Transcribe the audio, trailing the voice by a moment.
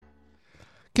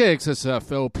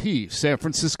KXSF-LP, San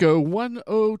Francisco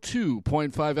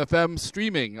 102.5 FM,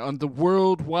 streaming on the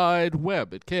World Wide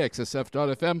Web at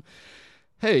kxsf.fm.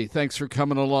 Hey, thanks for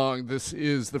coming along. This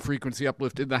is the Frequency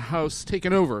Uplift in the house,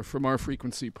 taken over from our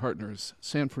frequency partners,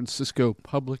 San Francisco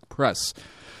Public Press.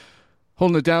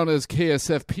 Holding it down as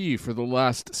KSFP for the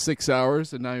last 6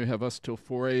 hours, and now you have us till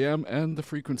 4 a.m. and the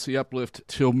Frequency Uplift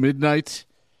till midnight.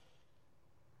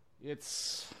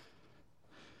 It's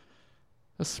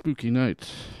a spooky night.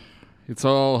 It's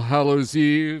All Hallows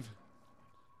Eve.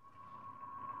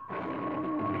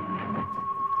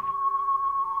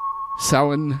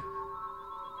 Samhain,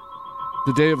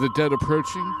 the Day of the Dead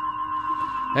approaching.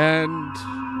 And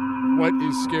what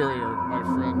is scarier, my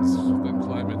friends, than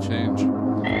climate change?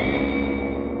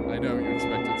 I know you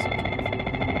expected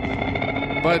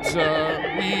something. But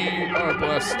we are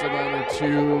blessed and honored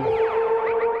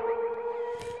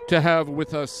to have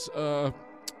with us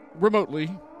remotely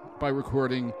by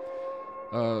recording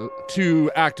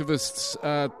two activists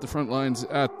at the front lines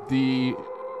at the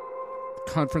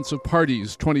Conference of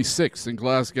Parties 26 in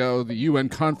Glasgow, the UN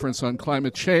Conference on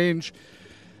Climate Change.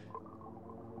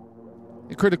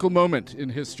 A critical moment in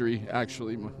history,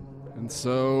 actually. And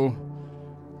so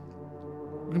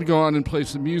I'm going to go on and play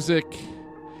some music,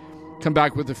 come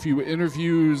back with a few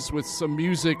interviews with some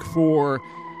music for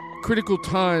critical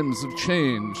times of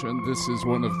change, and this is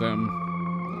one of them.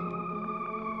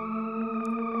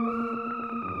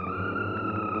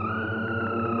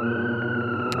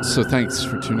 So thanks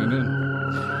for tuning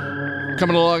in.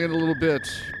 Coming along in a little bit,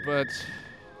 but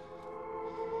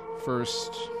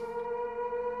first,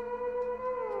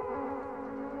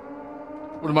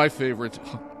 one of my favorite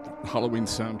Halloween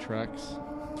soundtracks,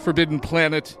 Forbidden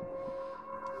Planet,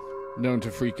 known to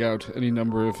freak out any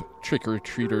number of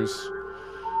trick-or-treaters.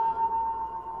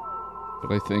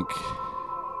 But I think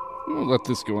we won't let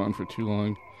this go on for too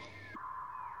long.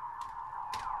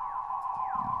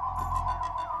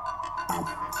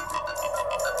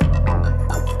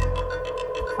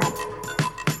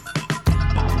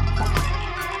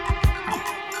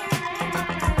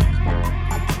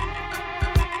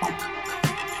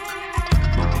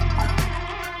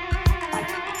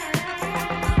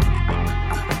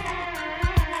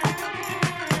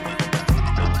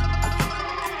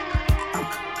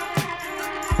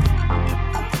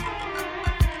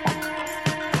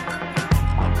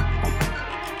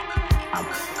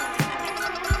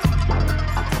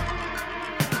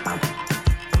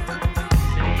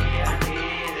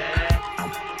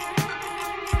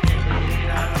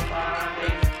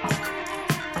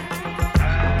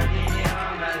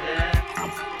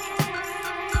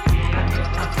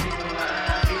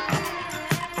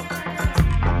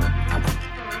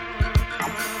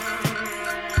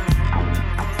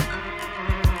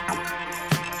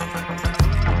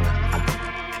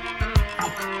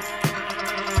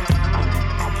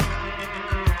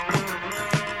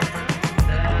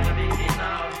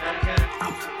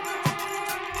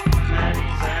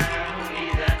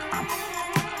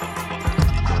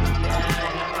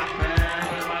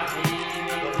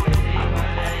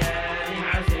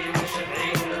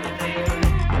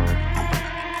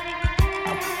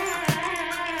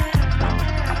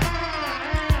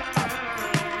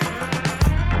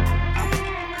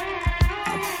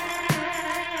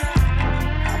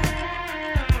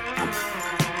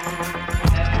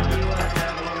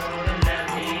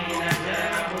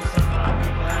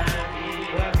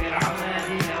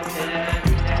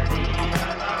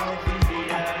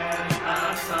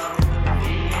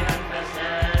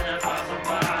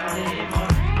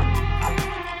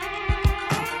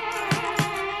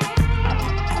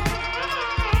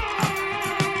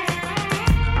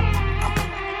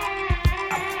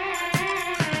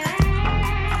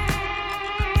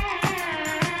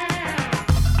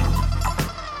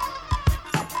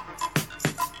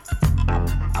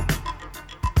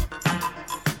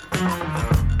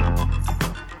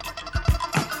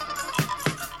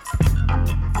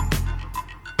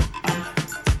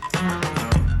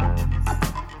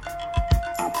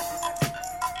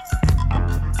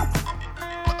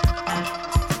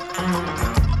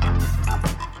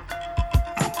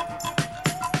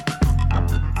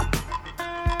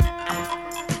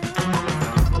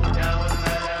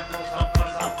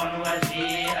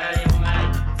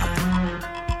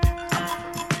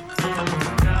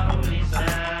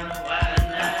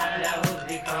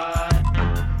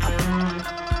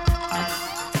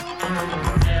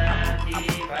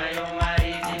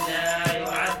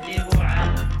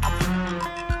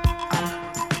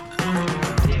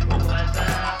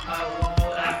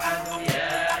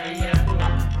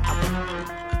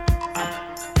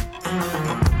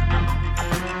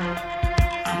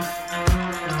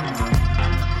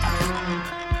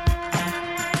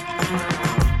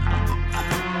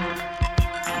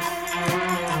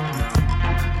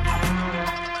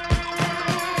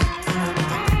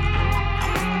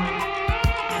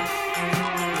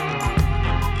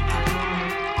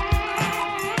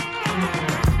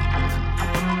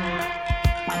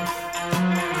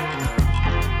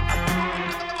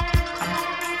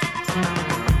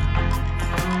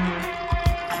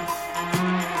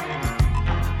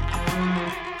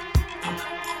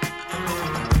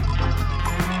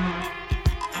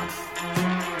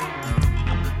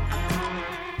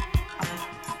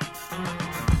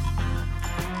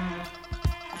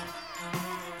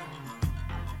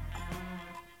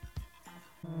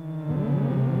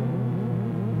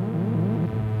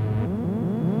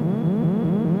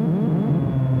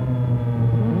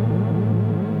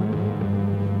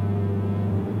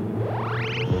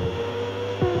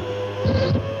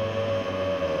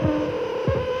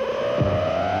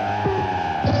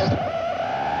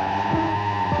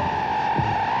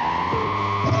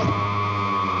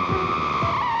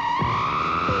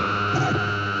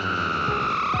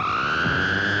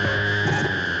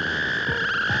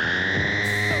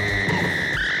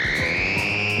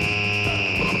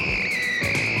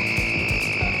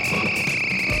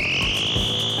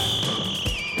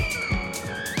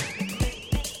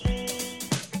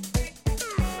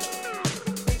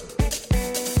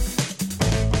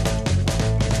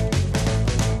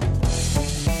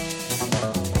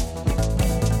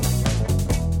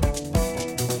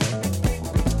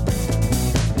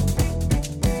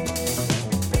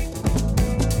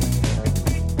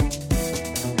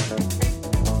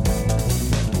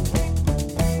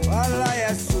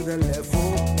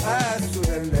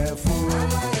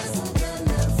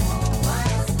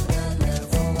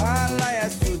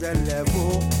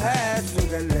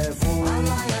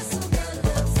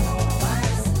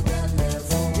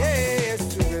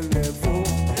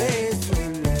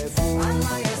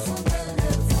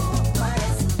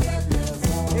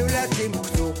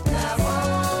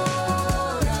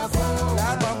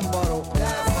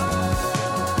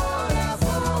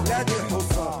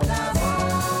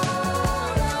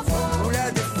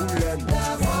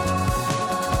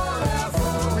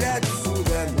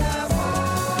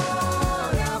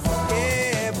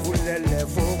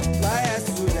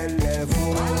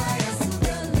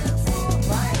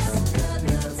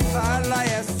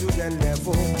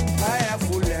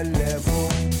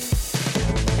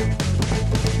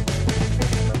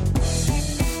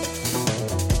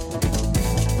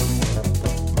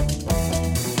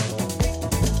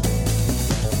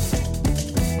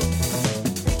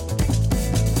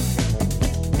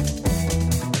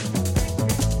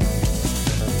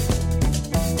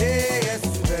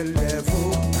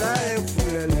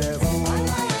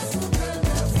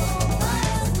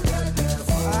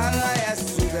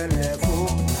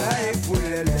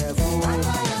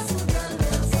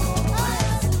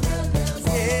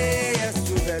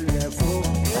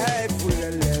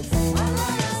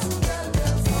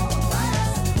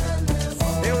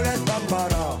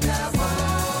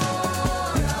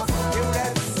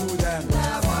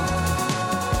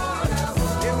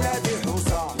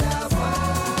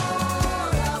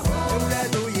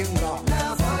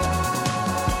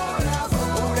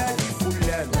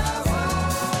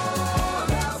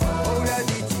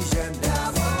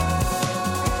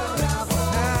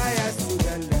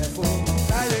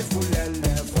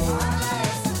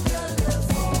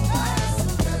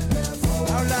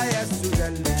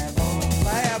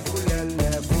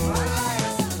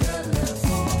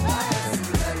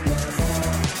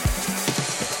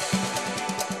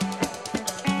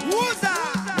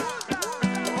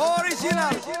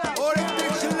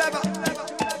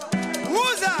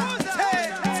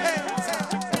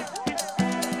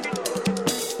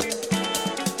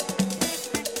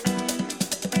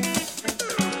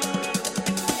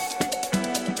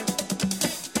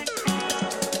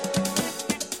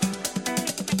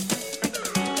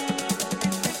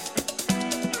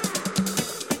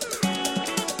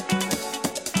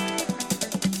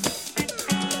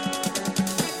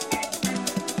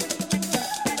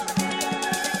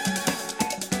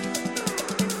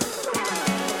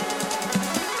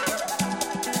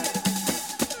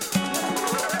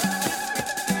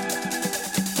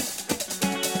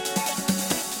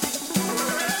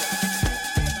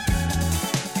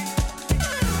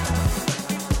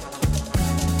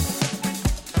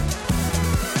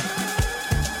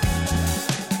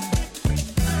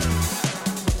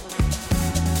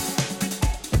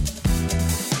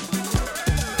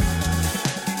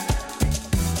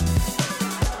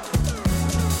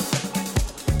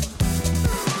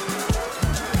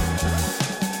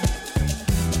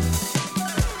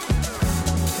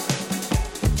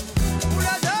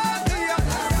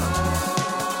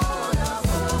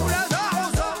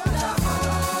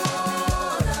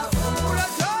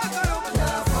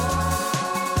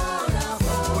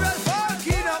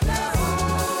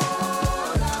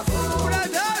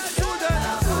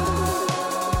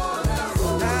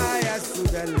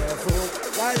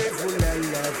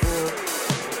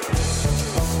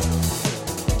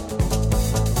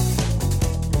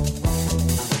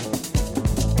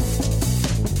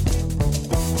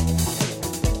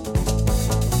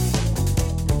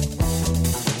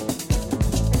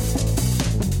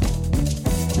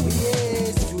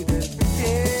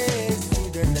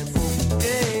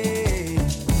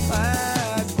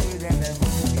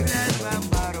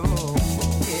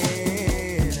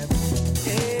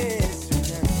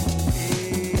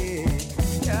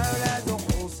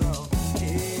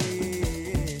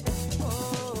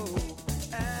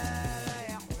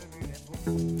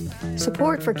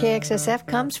 Support for KXSF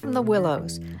comes from the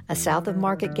Willows, a south of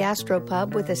Market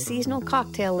gastropub with a seasonal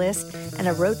cocktail list and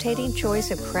a rotating choice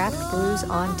of craft brews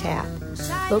on tap.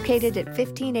 Located at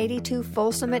 1582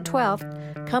 Folsom at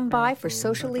 12th, come by for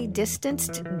socially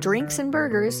distanced drinks and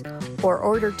burgers or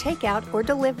order takeout or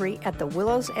delivery at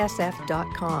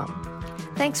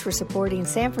thewillowssf.com. Thanks for supporting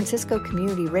San Francisco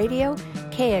Community Radio,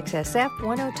 KXSF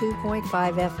 102.5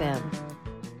 FM.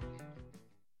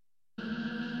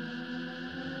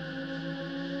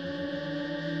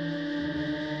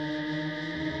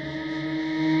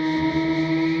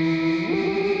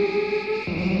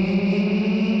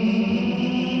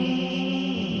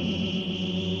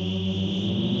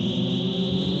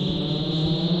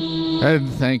 And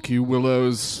thank you,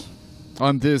 Willows,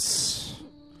 on this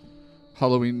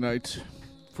Halloween night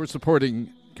for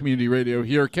supporting community radio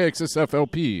here at KXSF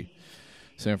LP,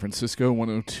 San Francisco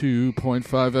 102.5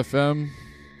 FM.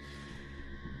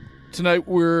 Tonight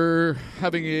we're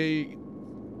having a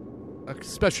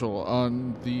special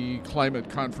on the climate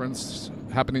conference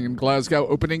happening in Glasgow,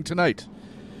 opening tonight,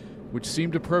 which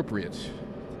seemed appropriate,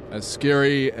 as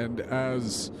scary and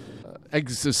as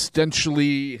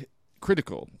existentially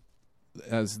critical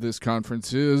as this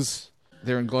conference is.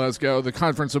 There in Glasgow, the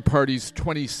Conference of Parties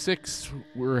 26,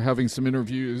 we're having some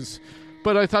interviews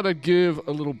But I thought I'd give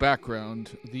a little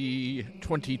background. The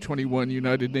 2021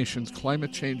 United Nations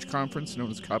Climate Change Conference, known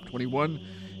as COP21,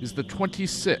 is the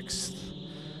 26th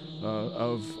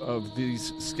of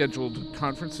these scheduled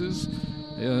conferences.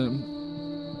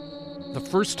 The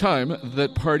first time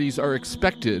that parties are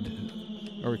expected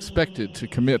to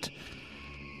commit,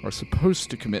 are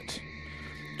supposed to commit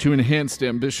to enhanced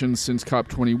ambitions since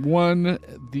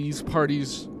COP21. These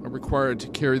parties are required to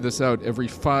carry this out every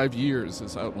 5 years,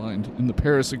 as outlined in the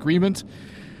Paris Agreement.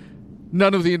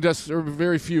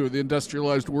 Very few of the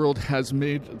industrialized world has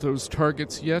made those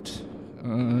targets yet.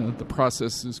 The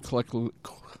process is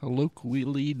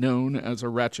colloquially known as a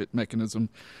ratchet mechanism.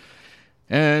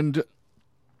 And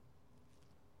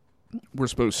we're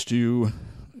supposed to,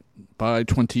 by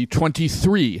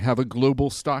 2023, have a global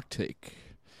stocktake.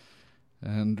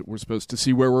 And we're supposed to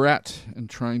see where we're at and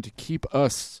trying to keep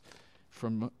us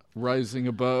from rising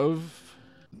above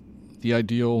the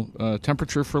ideal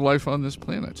temperature for life on this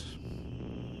planet.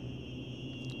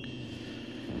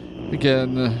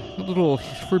 Again, a little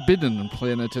forbidden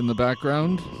planet in the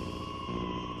background.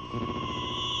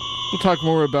 We'll talk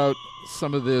more about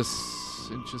some of this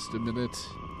in just a minute.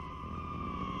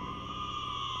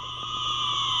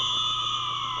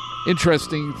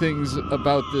 Interesting things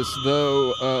about this,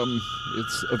 though.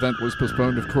 Its event was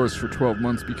postponed, of course, for 12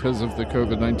 months because of the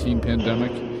COVID-19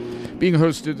 pandemic. Being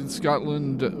hosted in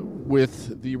Scotland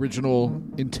with the original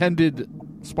intended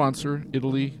sponsor,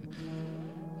 Italy,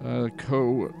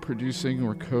 co-producing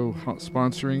or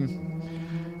co-sponsoring.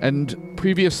 And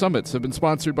previous summits have been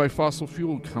sponsored by fossil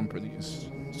fuel companies.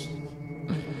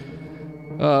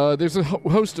 There's a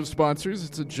host of sponsors.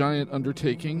 It's a giant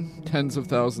undertaking. Tens of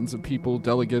thousands of people,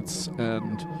 delegates,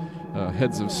 and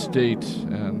heads of state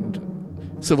and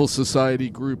civil society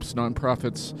groups,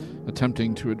 nonprofits,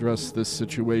 attempting to address this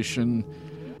situation,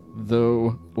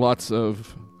 though lots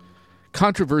of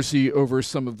controversy over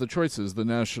some of the choices. The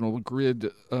National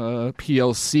Grid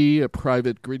PLC, a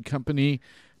private grid company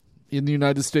in the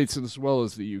United States as well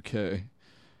as the UK,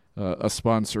 a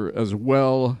sponsor as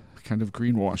well, kind of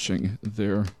greenwashing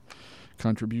their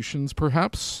contributions,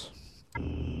 perhaps.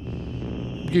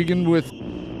 Begin with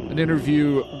an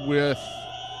interview with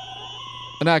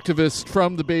an activist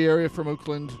from the Bay Area, from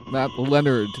Oakland, Matt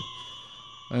Leonard.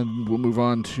 And we'll move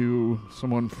on to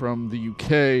someone from the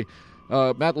UK.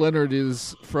 Matt Leonard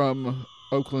is from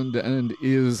Oakland and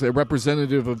is a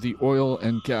representative of the Oil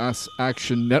and Gas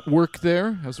Action Network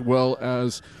there, as well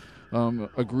as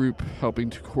a group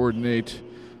helping to coordinate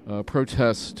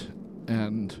protest.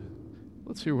 And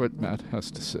let's hear what Matt has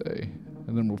to say,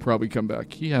 and then we'll probably come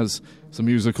back. He has some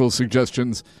musical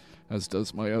suggestions, as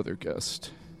does my other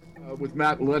guest. With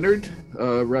Matt Leonard,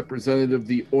 representative of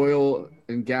the Oil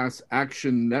and Gas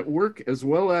Action Network, as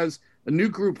well as a new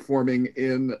group forming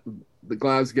in the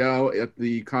Glasgow at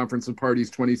the Conference of Parties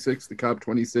 26, the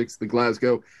COP26, the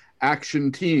Glasgow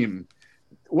Action Team.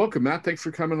 Welcome, Matt. Thanks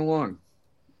for coming along.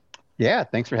 Yeah,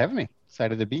 thanks for having me.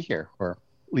 Excited to be here, or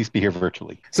at least be here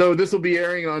virtually. So this will be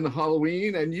airing on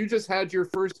Halloween, and you just had your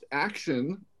first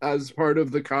action as part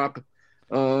of the COP.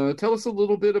 Tell us a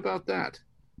little bit about that.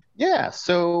 Yeah,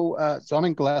 so I'm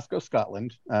in Glasgow,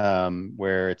 Scotland,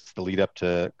 where it's the lead up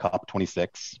to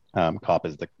COP26. COP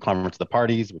is the Conference of the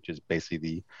Parties, which is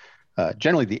basically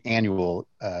generally the annual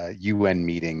UN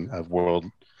meeting of world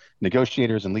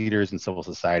negotiators and leaders in civil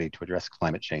society to address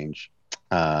climate change.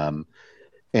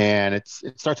 And it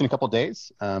starts in a couple of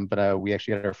days, but we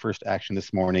actually had our first action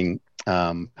this morning,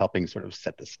 helping sort of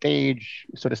set the stage,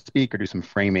 so to speak, or do some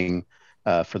framing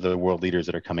for the world leaders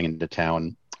that are coming into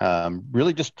town.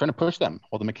 Really just trying to push them,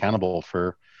 hold them accountable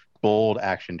for bold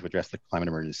action to address the climate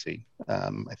emergency.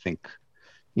 I think,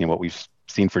 what we've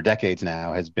seen for decades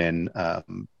now has been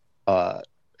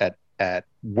at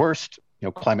worst,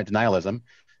 climate denialism,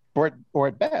 or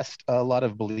at best, a lot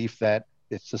of belief that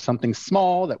it's just something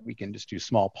small, that we can just do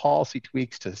small policy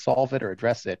tweaks to solve it or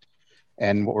address it.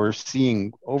 And what we're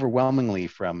seeing overwhelmingly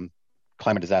from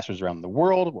climate disasters around the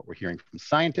world, what we're hearing from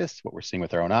scientists, what we're seeing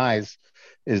with our own eyes,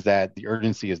 is that the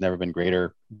urgency has never been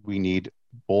greater. We need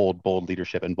bold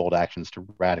leadership and bold actions to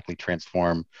radically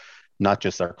transform not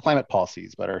just our climate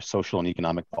policies, but our social and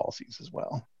economic policies as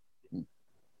well.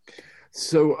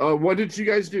 So what did you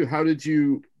guys do? How did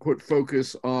you put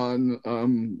focus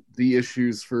on the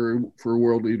issues for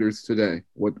world leaders today?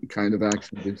 What kind of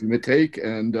action did you take,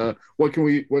 and what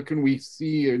can we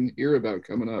see and hear about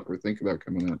coming up or think about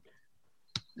coming up?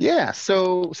 Yeah,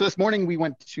 so this morning we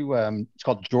went to it's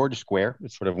called George Square.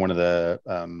 It's sort of one of the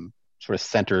sort of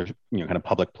center, kind of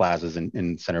public plazas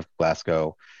in center of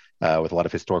Glasgow, with a lot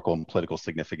of historical and political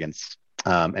significance,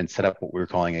 and set up what we were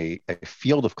calling a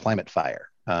field of climate fire.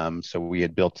 So we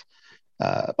had built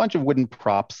a bunch of wooden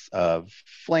props of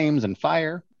flames and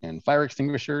fire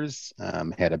extinguishers,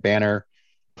 had a banner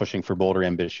pushing for bolder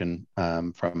ambition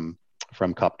from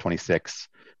COP26,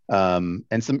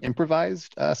 and some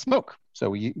improvised smoke. So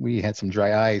we had some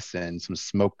dry ice and some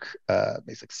smoke,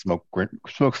 basically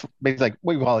like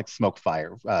what we call like smoke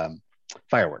fire,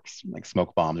 fireworks, like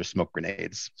smoke bombs or smoke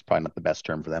grenades. It's probably not the best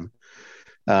term for them.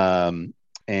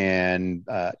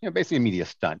 Basically a media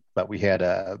stunt. But we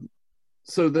had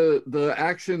so the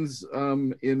actions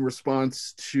in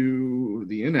response to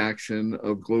the inaction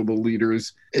of global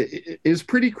leaders is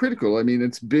pretty critical. I mean,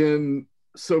 it's been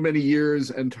so many years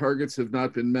and targets have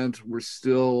not been met. We're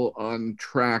still on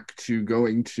track to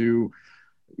going to,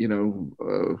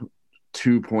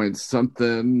 2 point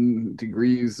something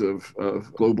degrees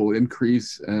of global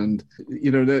increase. And,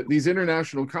 these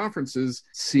international conferences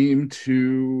seem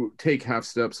to take half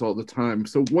steps all the time.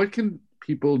 So what can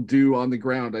people do on the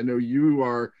ground? I know you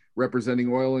are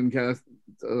representing Oil and Gas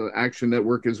Action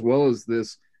Network, as well as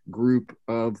this group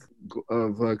of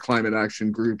climate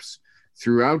action groups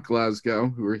throughout Glasgow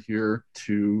who are here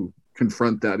to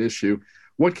confront that issue.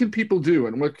 What can people do,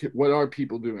 and what are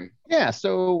people doing? Yeah,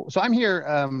 so I'm here.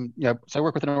 So I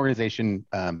work with an organization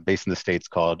based in the States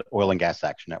called Oil and Gas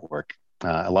Action Network.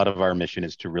 A lot of our mission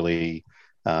is to really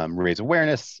raise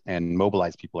awareness and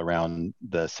mobilize people around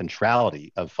the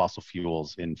centrality of fossil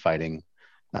fuels in fighting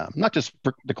not just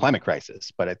the climate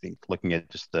crisis, but I think looking at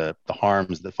just the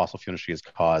harms that fossil fuel industry has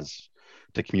caused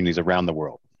to communities around the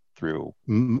world through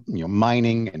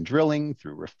mining and drilling,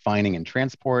 through refining and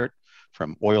transport,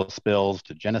 from oil spills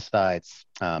to genocides,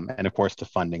 and of course to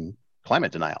funding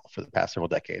climate denial for the past several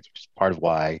decades, which is part of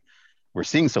why we're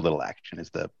seeing so little action, is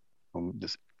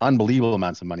this unbelievable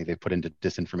amounts of money they've put into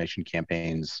disinformation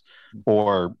campaigns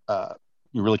or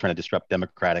you're really trying to disrupt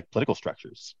democratic political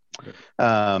structures. So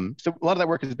a lot of that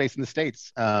work is based in the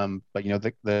States, but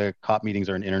the COP meetings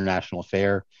are an international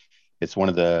affair. It's one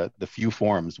of the few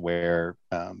forums where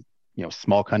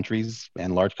small countries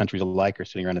and large countries alike are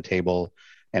sitting around a table,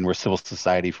 and where civil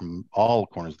society from all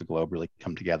corners of the globe really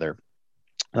come together.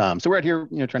 So we're out here,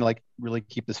 trying to really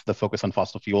keep the focus on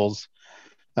fossil fuels,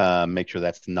 make sure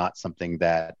that's not something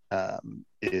that that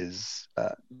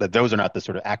those are not the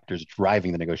sort of actors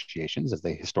driving the negotiations as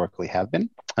they historically have been,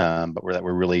 but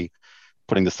we're really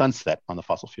putting the sunset on the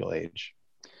fossil fuel age.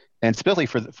 And specifically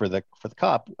for the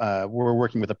COP, we're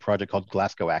working with a project called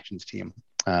Glasgow Actions Team,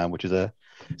 which is a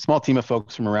small team of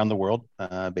folks from around the world,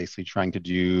 basically trying to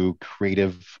do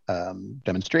creative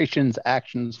demonstrations,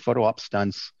 actions, photo op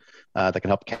stunts that can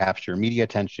help capture media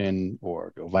attention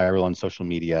or go viral on social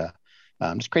media,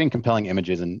 just creating compelling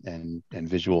images and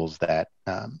visuals that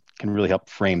can really help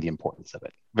frame the importance of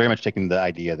it. Very much taking the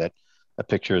idea that a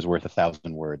picture is worth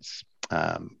 1,000 words.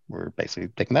 We're basically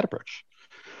taking that approach.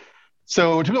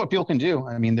 So to know what people can do,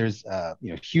 I mean, there's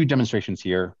huge demonstrations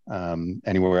here.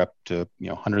 Anywhere up to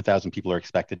 100,000 people are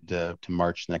expected to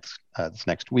march this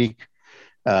next week.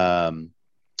 But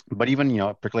even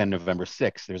particularly on November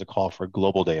 6th, there's a call for a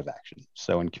global day of action.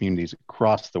 So in communities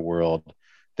across the world,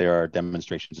 there are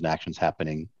demonstrations and actions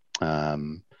happening.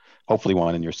 Hopefully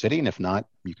one in your city, and if not,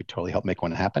 you could totally help make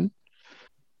one happen.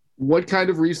 What kind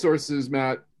of resources,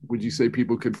 Matt, would you say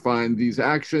people could find these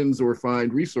actions or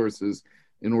find resources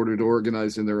in order to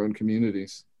organize in their own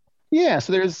communities? Yeah,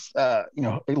 so there's,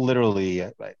 literally,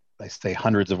 I say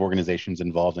hundreds of organizations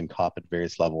involved in COP at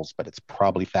various levels, but it's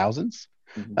probably thousands.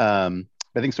 Mm-hmm.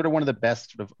 I think sort of one of the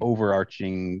best sort of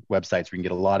overarching websites where you can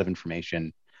get a lot of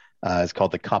information is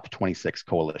called the COP26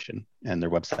 Coalition, and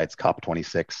their website's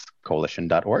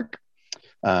cop26coalition.org.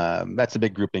 That's a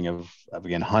big grouping of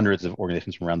again, hundreds of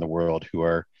organizations from around the world who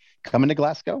are coming to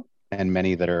Glasgow, and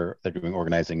many they're doing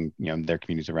organizing, in their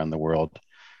communities around the world.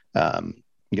 You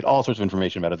get all sorts of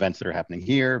information about events that are happening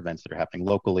here, events that are happening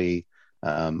locally,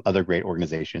 other great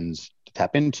organizations to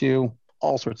tap into,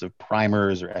 all sorts of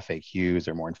primers or FAQs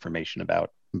or more information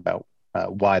about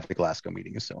why the Glasgow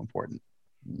meeting is so important.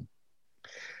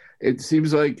 It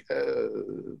seems like,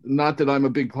 not that I'm a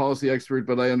big policy expert,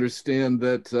 but I understand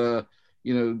that,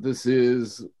 this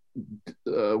is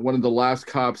one of the last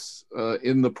COPs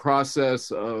in the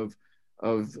process of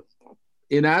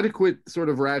inadequate sort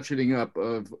of ratcheting up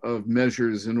of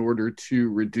measures in order to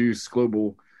reduce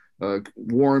global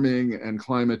warming and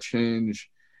climate change,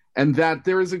 and that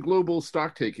there is a global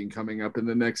stock taking coming up in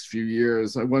the next few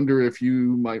years. I wonder if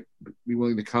you might be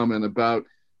willing to comment about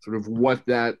sort of what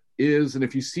that is, and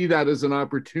if you see that as an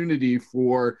opportunity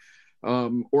for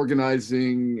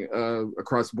organizing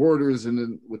across borders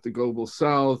and with the global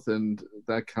South and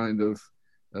that kind of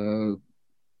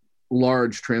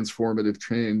large transformative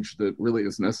change that really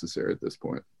is necessary at this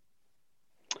point.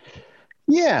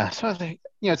 Yeah, so I think,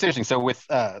 it's interesting. So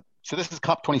so this is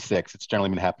COP26. It's generally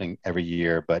been happening every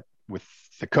year, but with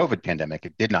the COVID pandemic,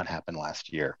 it did not happen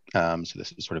last year. So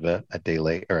this is sort of a day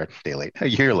late, or a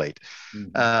year late.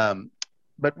 Um,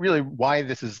 but really, why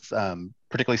this is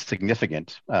particularly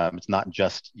significant, it's not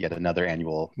just yet another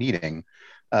annual meeting,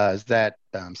 is that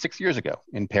 6 years ago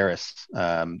in Paris,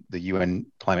 the UN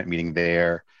climate meeting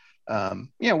there,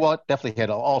 well, it definitely had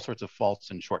all sorts of faults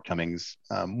and shortcomings.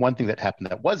 One thing that happened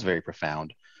that was very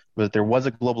profound was that there was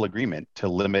a global agreement to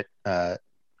limit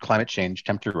climate change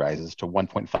temperature rises to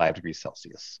 1.5 degrees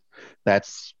Celsius.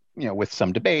 That's, with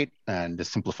some debate, and to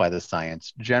simplify the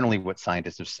science, generally what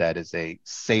scientists have said is a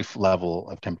safe level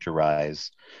of temperature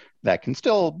rise that can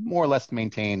still more or less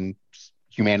maintain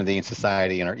humanity and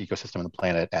society and our ecosystem on the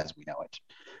planet as we know it.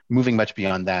 Moving much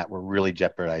beyond that, we're really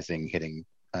jeopardizing hitting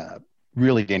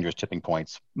really dangerous tipping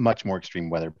points, much more extreme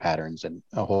weather patterns, and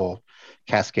a whole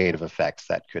cascade of effects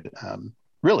that could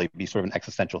really be sort of an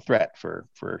existential threat for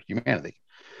humanity.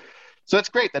 So it's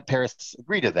great that Paris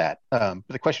agreed to that. But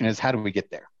the question is, how do we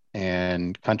get there?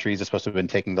 And countries are supposed to have been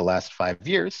taking the last 5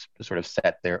 years to sort of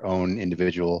set their own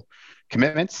individual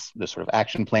commitments, the sort of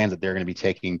action plans that they're going to be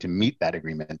taking to meet that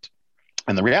agreement.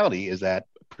 And the reality is that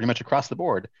pretty much across the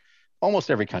board, almost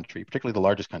every country, particularly the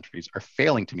largest countries, are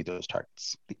failing to meet those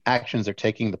targets. The actions they're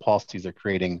taking, the policies they're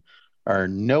creating are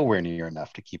nowhere near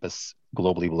enough to keep us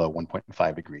globally below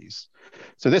 1.5 degrees.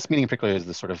 So this meeting in particular is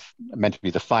the sort of meant to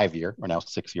be the 5-year, or now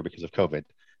 6-year because of COVID,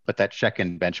 but that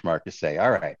check-in benchmark to say,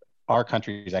 all right, our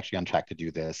country is actually on track to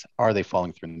do this. Are they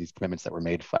following through on these commitments that were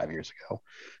made 5 years ago?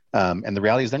 And the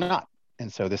reality is they're not.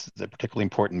 And so this is a particularly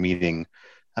important meeting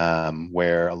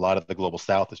where a lot of the global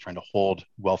South is trying to hold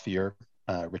wealthier,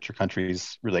 richer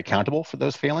countries really accountable for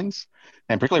those failings.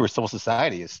 And particularly where civil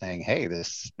society is saying, hey,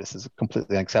 this is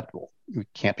completely unacceptable. We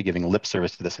can't be giving lip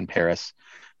service to this in Paris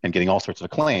and getting all sorts of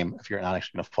acclaim if you're not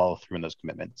actually going to follow through on those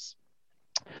commitments.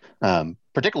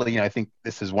 Particularly, I think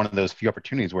this is one of those few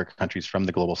opportunities where countries from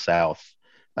the global South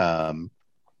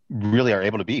really are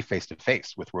able to be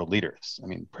face-to-face with world leaders. I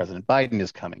mean, President Biden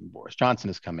is coming, Boris Johnson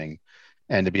is coming,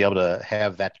 and to be able to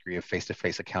have that degree of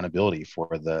face-to-face accountability for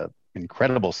the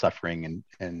incredible suffering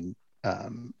and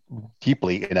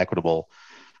deeply inequitable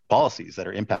policies that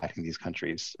are impacting these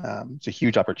countries, it's a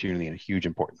huge opportunity and a huge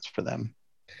importance for them.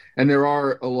 And there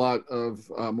are a lot of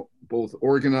both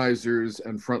organizers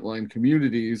and frontline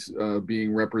communities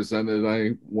being represented.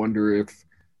 I wonder if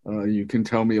you can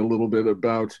tell me a little bit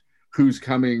about who's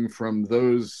coming from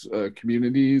those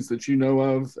communities that you know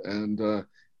of, and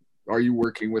are you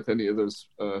working with any of those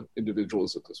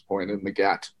individuals at this point in the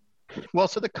GATT? Well,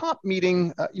 so the COP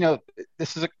meeting,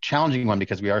 this is a challenging one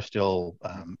because we are still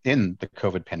in the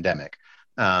COVID pandemic.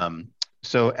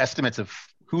 So estimates of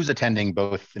who's attending,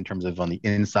 both in terms of on the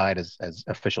inside as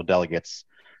official delegates,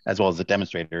 as well as the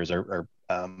demonstrators, are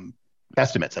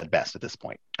estimates at best at this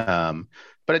point. But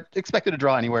it's expected to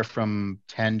draw anywhere from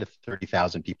 10 to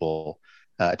 30,000 people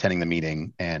attending the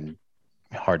meeting, and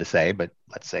hard to say, but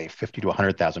let's say 50 to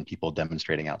 100,000 people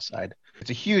demonstrating outside. It's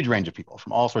a huge range of people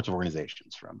from all sorts of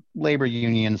organizations, from labor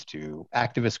unions to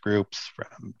activist groups,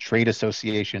 from trade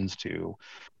associations to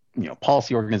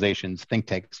policy organizations, think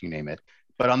tanks, you name it.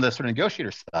 But on the sort of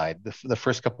negotiator side, the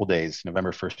first couple of days,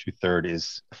 November 1st through 3rd,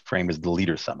 is framed as the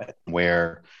Leader Summit,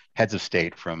 where heads of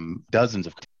state from dozens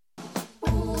of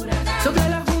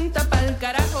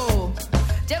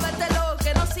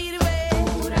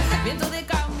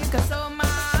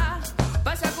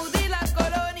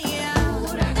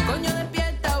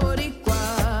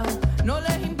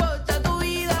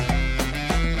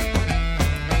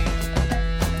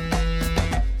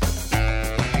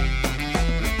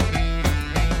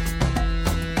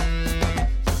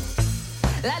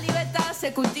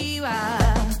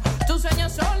tus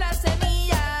sueños son la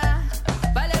semilla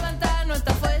para levantar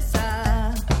nuestra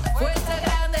fuerza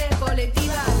grande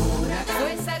colectiva,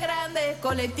 fuerza grande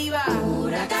colectiva,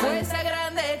 fuerza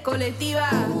grande colectiva,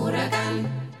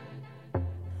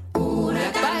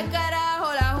 pa'l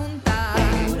carajo la junta,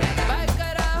 pa'l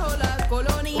carajo la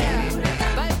colonia,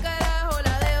 pa'l carajo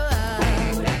la deuda,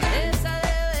 esa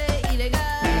deuda es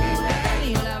ilegal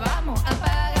y no la vamos a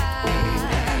pagar,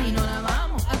 y no la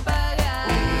vamos a pagar,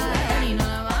 y no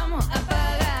la vamos a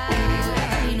pagar,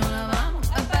 y no la vamos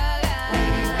a pagar,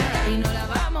 y no la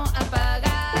vamos a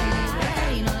pagar,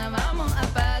 y no la vamos a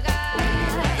pagar,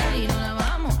 y no la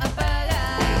vamos a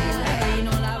pagar, y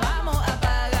no la vamos a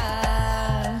pagar.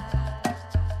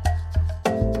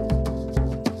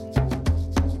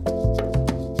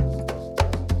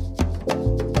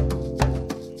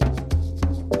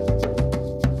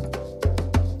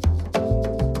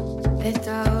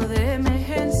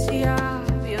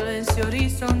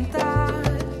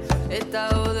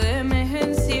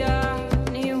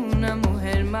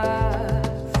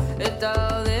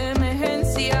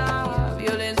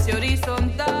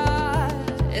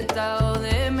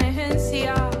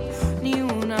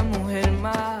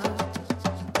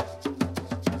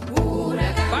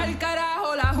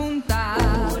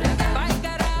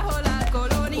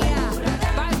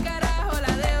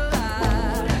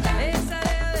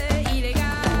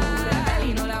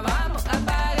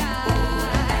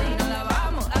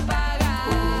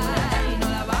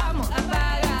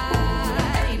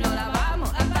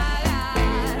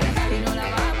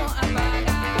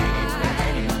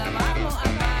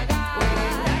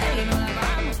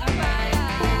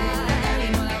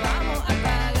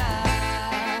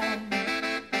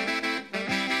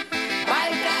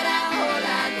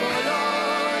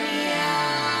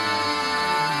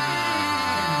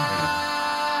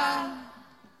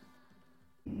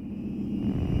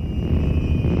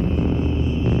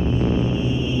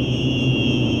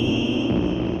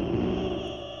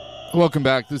 Welcome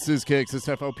back. This is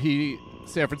KXSFLP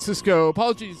San Francisco.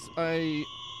 Apologies, I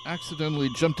accidentally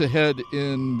jumped ahead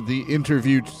in the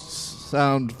interview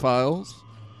sound files.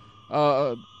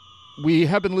 We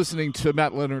have been listening to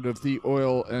Matt Leonard of the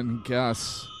Oil and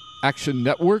Gas Action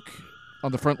Network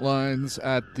on the front lines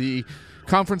at the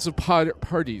Conference of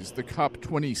Parties, the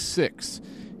COP26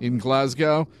 in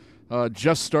Glasgow.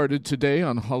 Just started today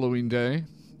on Halloween Day.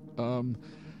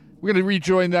 We're going to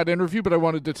rejoin that interview, but I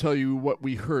wanted to tell you what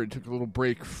we heard. Took a little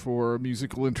break for a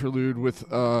musical interlude with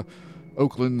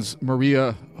Oakland's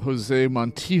Maria Jose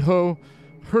Montijo,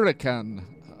 Hurricane,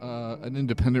 an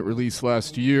independent release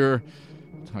last year,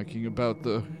 talking about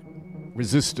the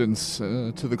resistance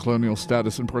to the colonial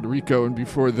status in Puerto Rico. And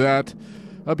before that,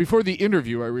 before the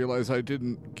interview, I realized I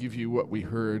didn't give you what we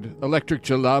heard. Electric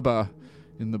Jalaba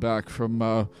in the back from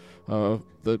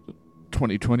the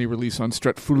 2020 release on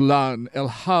Stret Fulan, El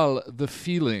Hal, The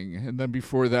Feeling. And then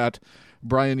before that,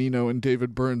 Brian Eno and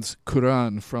David Byrne's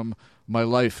Quran from My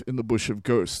Life in the Bush of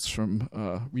Ghosts, from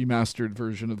a remastered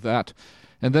version of that.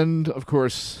 And then, of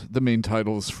course, the main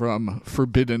titles from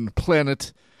Forbidden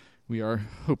Planet. We are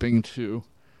hoping to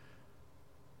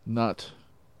not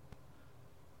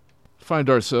find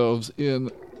ourselves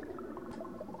in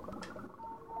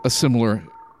a similar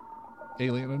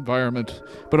alien environment,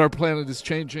 but our planet is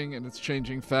changing, and it's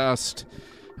changing fast,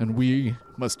 and we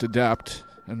must adapt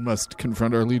and must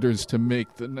confront our leaders to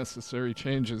make the necessary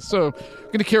changes. So I'm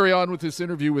going to carry on with this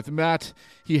interview with Matt.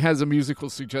 He has a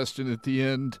musical suggestion at the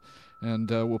end, and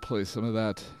we'll play some of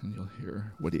that, and you'll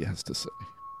hear what he has to say.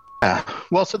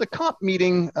 Well, so the COP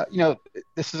meeting,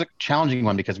 this is a challenging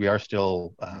one because we are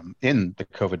still in the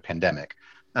COVID pandemic.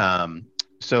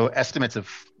 So estimates of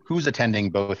who's attending,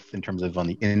 both in terms of on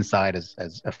the inside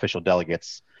as official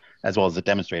delegates, as well as the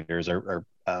demonstrators, are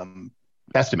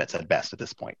estimates at best at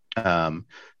this point. But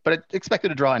it's expected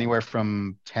to draw anywhere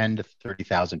from 10 to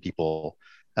 30,000 people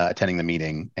attending the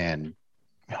meeting, and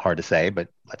hard to say, but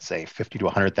let's say 50 to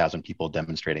 100,000 people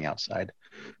demonstrating outside.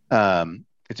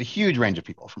 It's a huge range of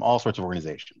people from all sorts of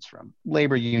organizations, from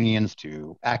labor unions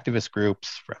to activist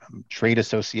groups, from trade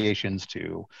associations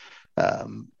to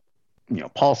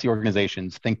policy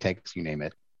organizations, think tanks, you name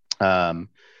it.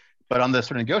 But on the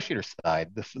sort of negotiator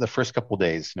side, the first couple of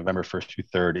days, November 1st through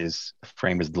 3rd, is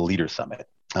framed as the Leader Summit,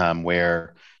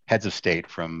 where heads of state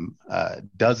from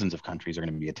dozens of countries are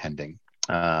going to be attending.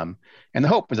 And the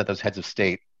hope is that those heads of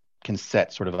state can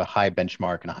set sort of a high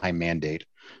benchmark and a high mandate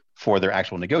for their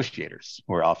actual negotiators,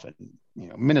 who are often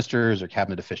ministers or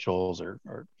cabinet officials or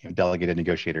delegated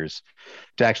negotiators,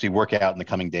 to actually work out in the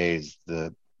coming days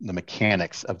the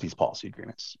mechanics of these policy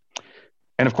agreements.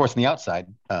 And of course, on the outside,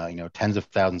 tens of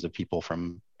thousands of people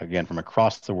from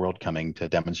across the world coming to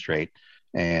demonstrate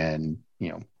and,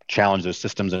 challenge those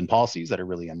systems and policies that are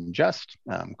really unjust,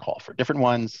 call for different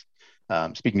ones,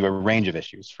 speaking to a range of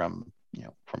issues from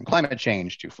climate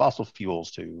change to fossil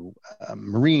fuels to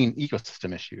marine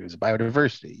ecosystem issues,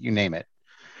 biodiversity, you name it.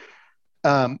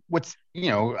 What's,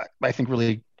 I think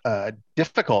really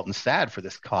difficult and sad for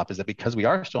this COP is that because we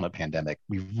are still in a pandemic,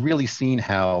 we've really seen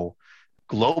how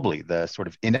globally the sort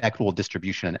of inequitable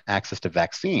distribution and access to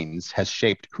vaccines has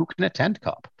shaped who can attend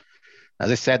COP. As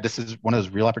I said, this is one of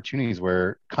those real opportunities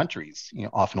where countries,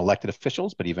 often elected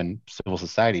officials, but even civil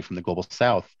society from the global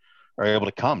south, are able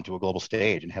to come to a global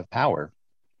stage and have power.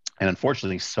 And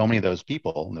unfortunately, so many of those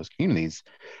people in those communities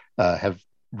have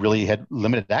really had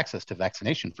limited access to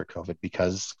vaccination for COVID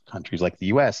because countries like the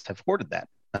US have hoarded that.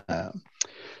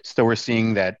 So we're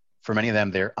seeing that for many of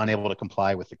them, they're unable to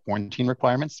comply with the quarantine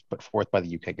requirements put forth by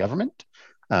the UK government,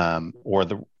 or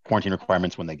the quarantine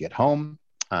requirements when they get home.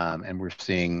 And we're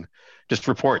seeing just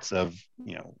reports of,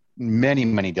 many,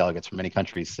 many delegates from many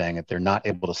countries saying that they're not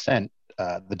able to send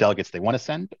the delegates they want to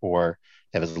send, or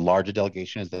have as large a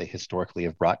delegation as they historically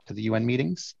have brought to the UN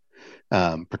meetings,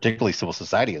 particularly civil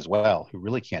society as well, who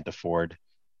really can't afford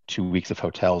 2 weeks of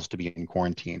hotels to be in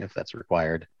quarantine if that's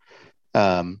required.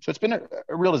 So it's been a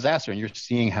real disaster. And you're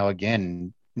seeing how,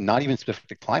 again, not even specific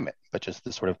to climate, but just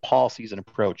the sort of policies and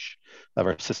approach of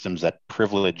our systems that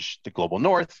privilege the global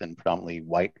north and predominantly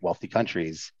white, wealthy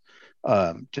countries,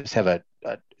 just have an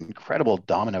incredible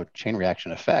domino chain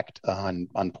reaction effect on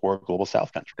poor global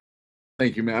south countries.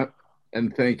 Thank you, Matt.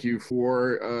 And thank you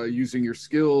for using your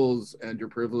skills and your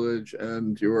privilege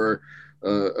and your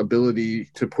ability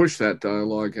to push that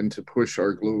dialogue and to push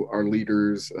our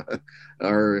leaders,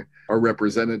 our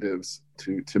representatives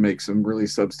to make some really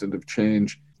substantive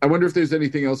change. I wonder if there's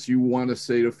anything else you want to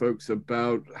say to folks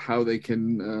about how they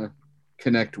can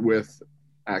connect with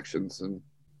actions. And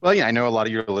well, yeah, I know a lot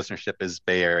of your listenership is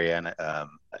Bay Area, and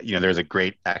there's a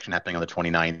great action happening on the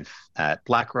 29th at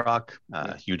BlackRock,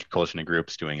 huge coalition of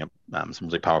groups doing some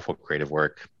really powerful creative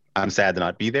work. I'm sad to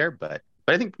not be there, but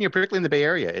I think, particularly in the Bay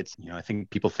Area, it's, I think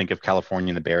people think of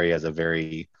California and the Bay Area as a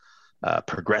very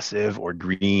progressive or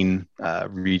green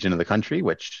region of the country,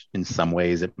 which in some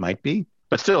ways it might be,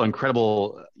 but still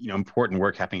incredible, important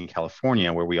work happening in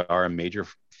California, where we are a major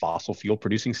fossil fuel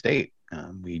producing state.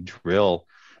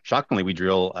 Shockingly,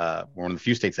 we're one of the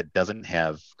few states that doesn't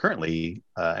have currently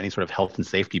any sort of health and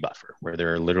safety buffer, where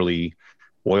there are literally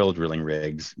oil drilling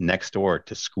rigs next door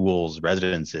to schools,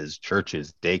 residences,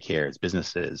 churches, daycares,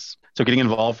 businesses. So getting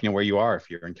involved, where you are, if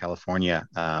you're in California,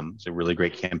 it's a really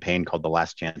great campaign called the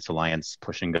Last Chance Alliance,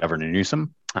 pushing Governor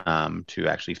Newsom to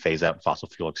actually phase out fossil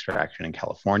fuel extraction in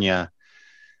California.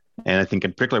 And I think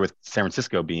in particular with San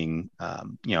Francisco being,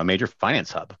 a major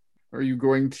finance hub. Are you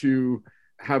going to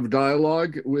have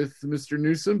dialogue with Mr.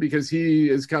 Newsom, because he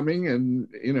is coming and,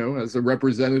 as a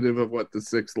representative of the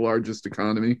sixth largest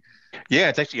economy? Yeah,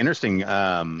 it's actually interesting.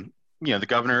 The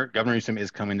Governor Newsom is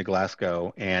coming to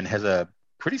Glasgow and has a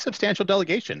pretty substantial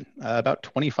delegation, about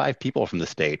 25 people from the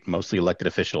state, mostly elected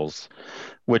officials,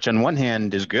 which on one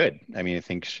hand is good. I mean, I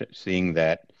think seeing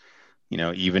that,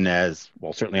 even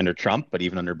certainly under Trump, but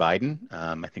even under Biden,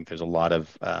 I think there's a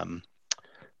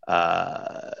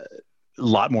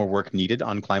lot more work needed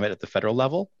on climate at the federal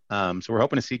level. So we're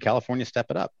hoping to see California step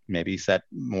it up, maybe set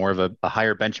more of a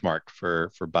higher benchmark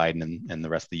for Biden and the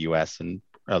rest of the U.S. and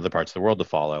other parts of the world to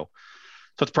follow.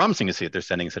 So it's promising to see that they're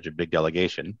sending such a big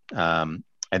delegation.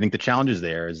 I think the challenge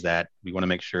there is that we want to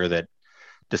make sure that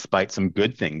despite some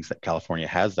good things that California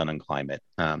has done on climate,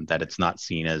 that it's not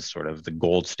seen as sort of the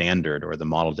gold standard or the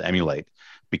model to emulate,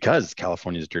 because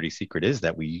California's dirty secret is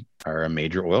that we are a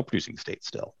major oil producing state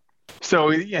still.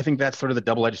 So I think that's sort of the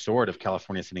double-edged sword of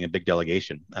California sending a big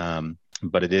delegation.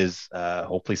 But it is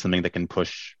hopefully something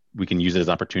that we can use it as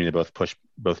an opportunity to push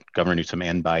both Governor Newsom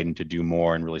and Biden to do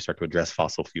more and really start to address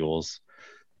fossil fuels.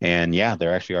 And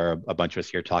there actually are a bunch of us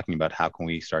here talking about how can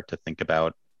we start to think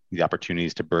about the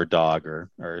opportunities to bird dog or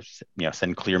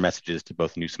send clear messages to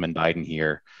both Newsom and Biden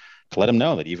here to let them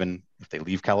know that even if they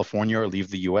leave California or leave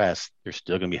the U.S., they're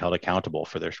still going to be held accountable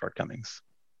for their shortcomings.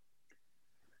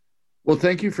 Well,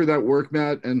 thank you for that work,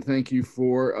 Matt, and thank you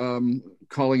for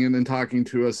calling in and talking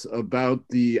to us about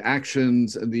the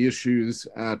actions and the issues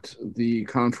at the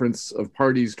Conference of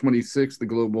Parties 26, the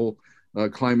Global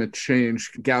Climate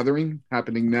Change Gathering,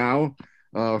 happening now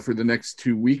for the next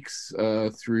 2 weeks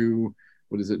through,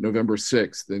 November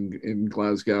 6th in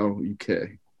Glasgow,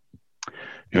 UK.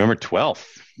 November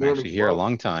 12th. I'm actually here a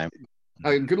long time.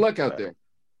 Good luck out there.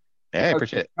 Yeah, I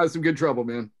appreciate it. Had some good trouble,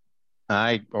 man.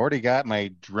 I already got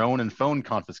my drone and phone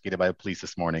confiscated by the police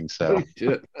this morning. So, oh,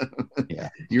 shit. Yeah,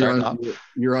 you're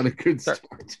on a good start.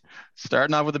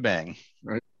 Starting off with a bang.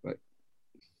 Right.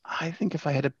 I think if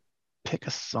I had to pick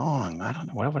a song, I don't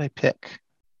know, what would I pick?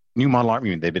 New Model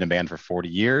Army, they've been a band for 40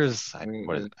 years.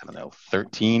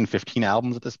 13, 15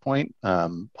 albums at this point,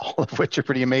 all of which are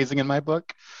pretty amazing in my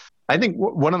book. I think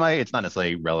it's not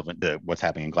necessarily relevant to what's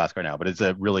happening in Glasgow now, but it's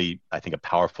a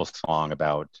powerful song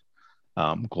about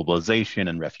globalization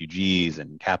and refugees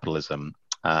and capitalism.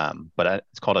 But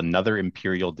it's called Another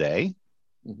Imperial Day.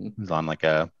 Mm-hmm. It's on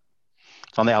the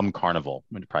album Carnival,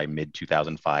 probably mid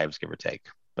 2005s, give or take.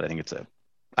 But I think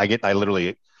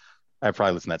I've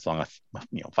probably listened to that song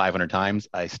 500 times.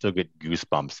 I still get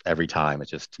goosebumps every time.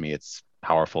 It's just, to me, it's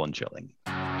powerful and chilling.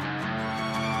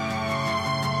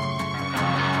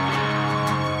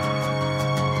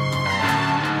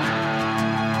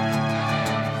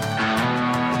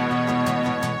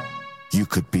 You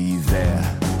could be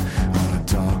there on a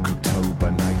dark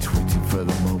October night, waiting for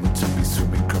the moment to be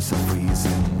swimming across a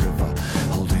freezing river,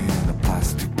 holding a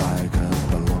plastic bag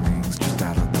of belongings just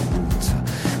out of the water,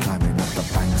 climbing up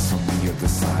the banks on the other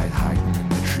side, hiding in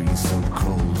the trees so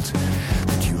cold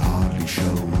that you hardly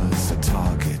show as a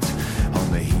target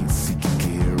on the heat-seeking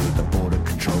gear of the border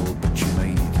control. But you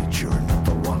made it, you're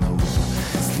another one over,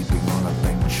 sleeping on a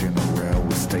bench in a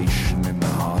railway station in the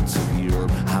heart of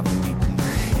Europe, haven't eaten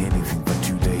anything but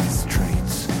 2 days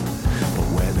straight. But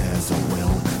where there's a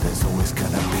will, there's always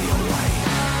gonna be a way.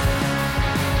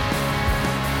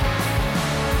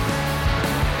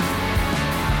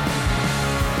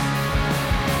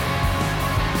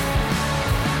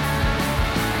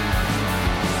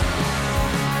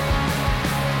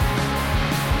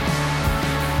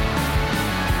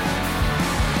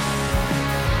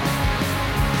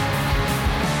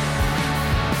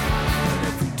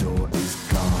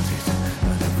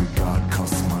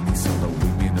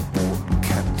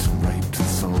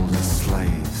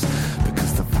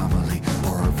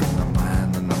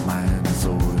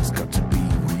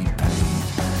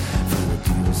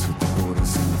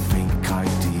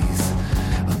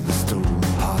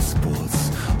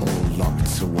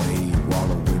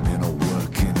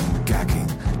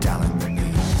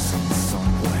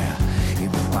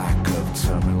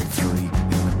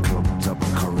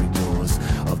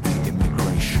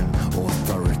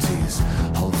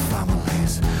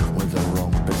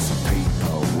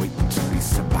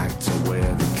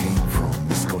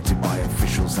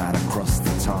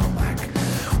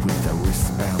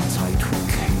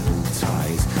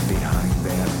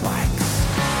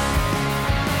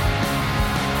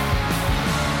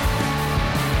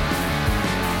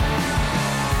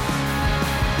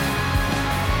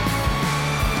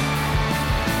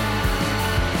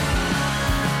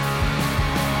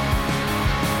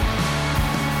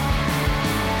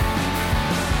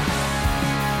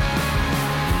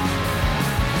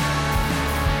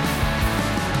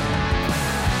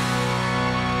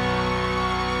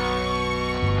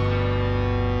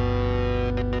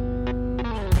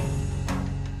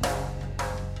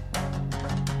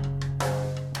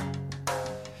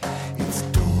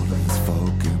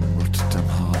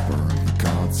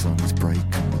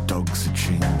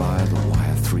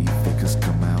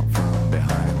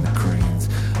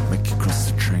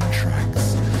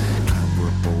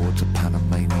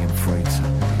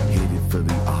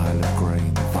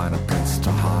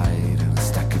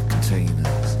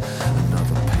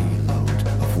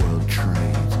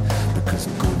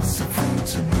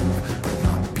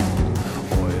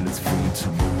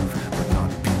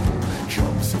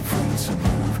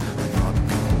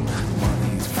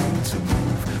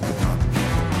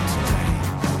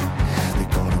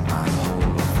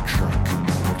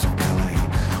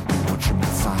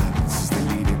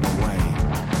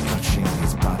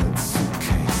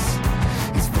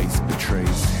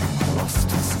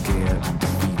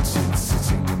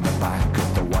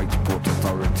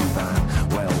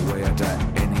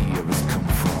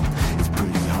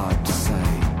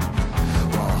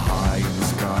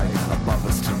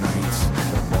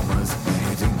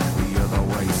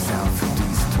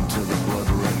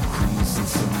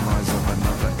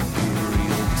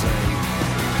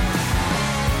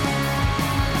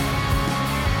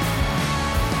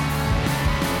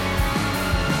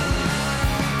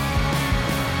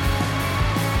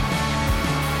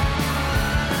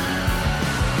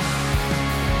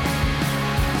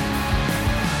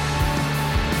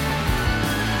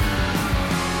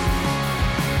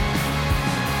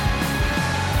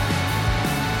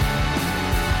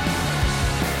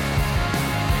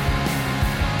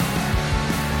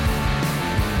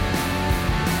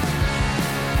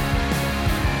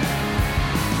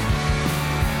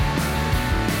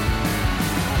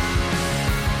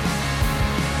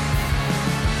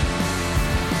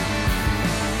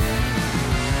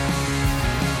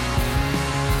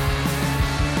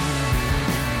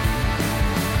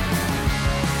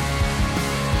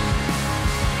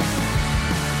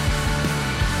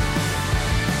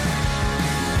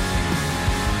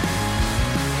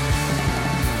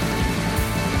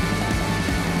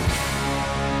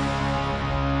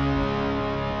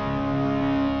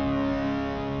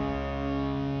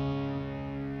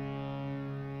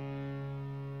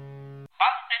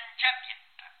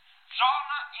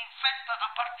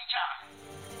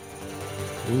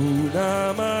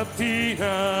 Una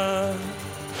mattina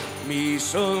mi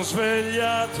son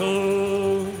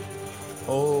svegliato,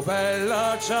 oh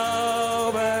bella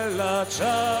ciao, bella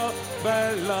ciao,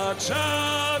 bella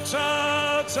ciao,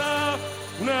 ciao, ciao.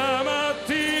 Una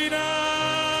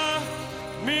mattina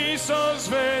mi son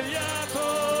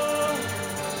svegliato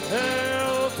e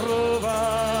ho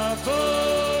trovato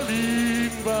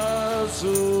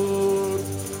l'invasor.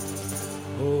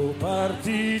 Oh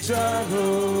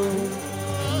partigiano,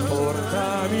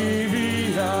 portami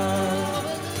via,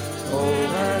 oh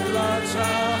bella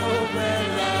ciao,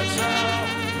 bella ciao,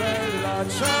 bella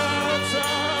ciao,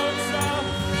 ciao, ciao,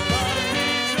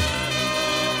 partigiano,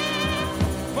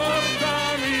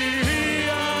 portami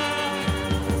via,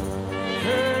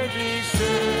 che mi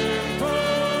sento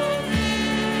di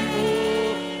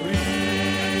morire.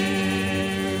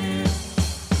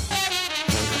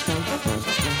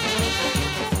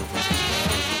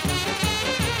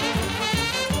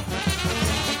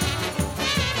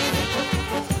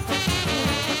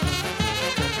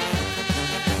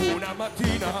 Una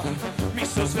mattina mi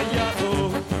sono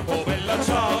svegliato, oh bella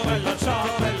ciao, bella ciao,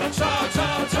 bella ciao,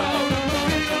 ciao, ciao. Una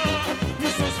mattina mi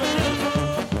sono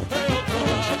svegliato e ho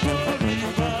trovato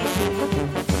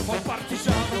l'invasore. Oh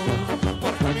partigiano,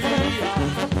 portami via,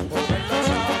 oh bella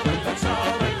ciao, bella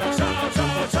ciao, bella ciao,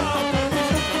 ciao, ciao.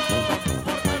 Partigiano,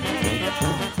 portami via,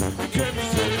 che mi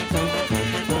sento di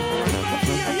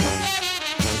morire.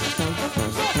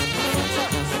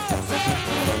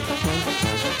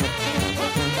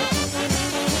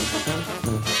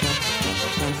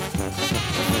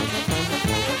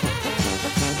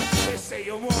 E se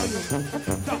io muoio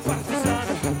da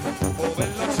partigiano, oh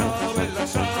bella ciao, bella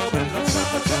ciao, bella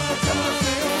ciao, ciao, ciao. Se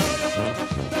io muoio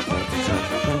da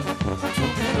partigiano, tu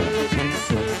mi devi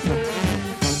seppellire.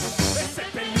 E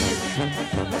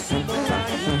seppellirmi lassù in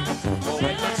montagna, oh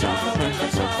bella ciao, bella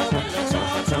ciao, bella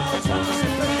ciao, ciao, ciao.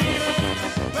 Seppellire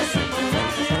lassù in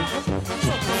montagna,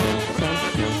 sotto l'ombra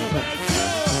di un bel fiore.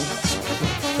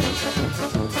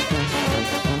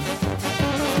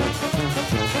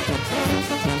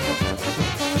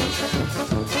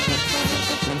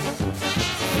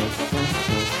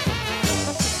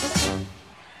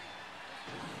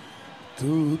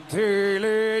 Tutte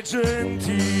le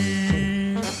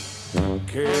genti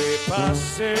che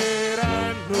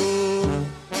passeranno,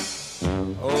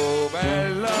 oh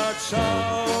bella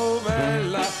ciao,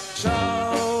 bella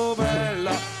ciao,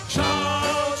 bella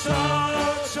ciao,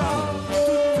 ciao, ciao.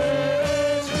 Tutte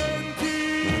le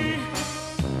genti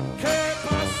che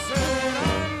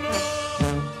passeranno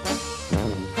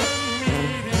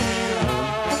mi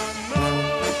diranno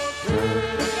che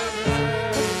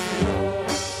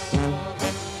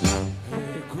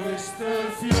e questo è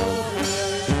il fiore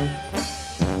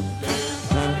del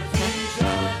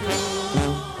partigiano.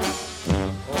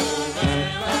 Oh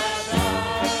bella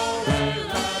ciao, bella ciao,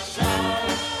 bella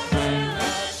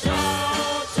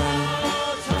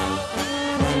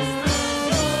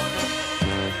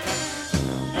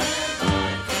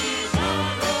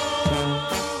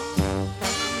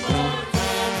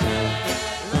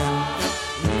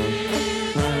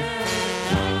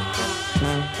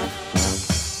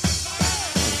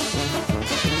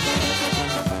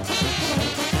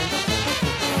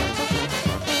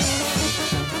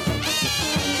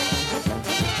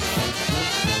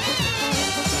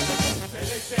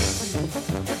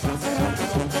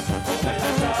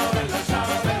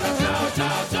ciao,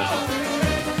 ciao, ciao.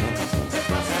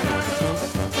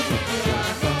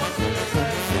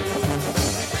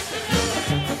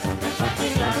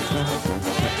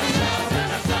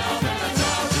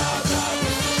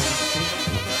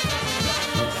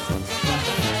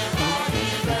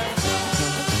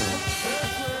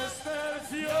 Questo è il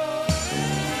fiore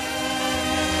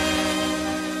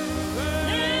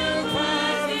del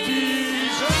partigiano,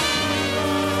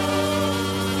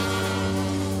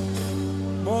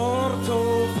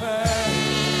 morto per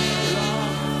la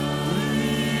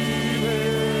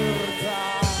libertà.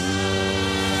 Morto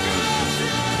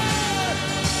per la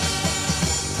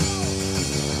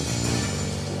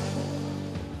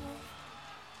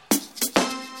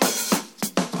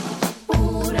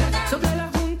libertà. Sopla la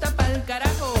junta pa'l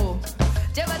carajo,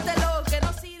 llévatelo que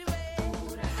no sirve.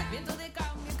 Viento de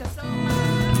cambio que asoma.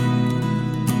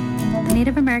 The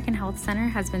Native American Health Center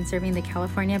has been serving the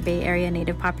California Bay Area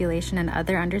Native population and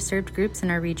other underserved groups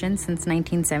in our region since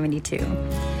 1972.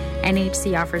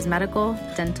 NHC offers medical,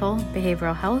 dental,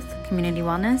 behavioral health, community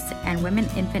wellness, and women,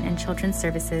 infant, and children's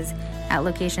services at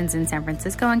locations in San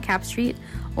Francisco on Cap Street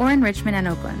or in Richmond and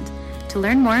Oakland. To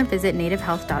learn more, visit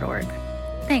nativehealth.org.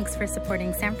 Thanks for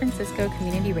supporting San Francisco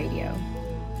Community Radio.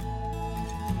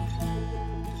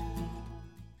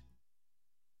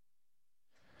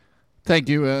 Thank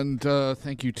you, and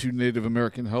thank you to Native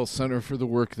American Health Center for the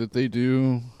work that they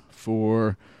do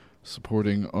for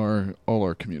supporting all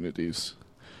our communities.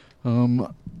 I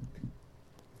want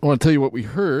to tell you what we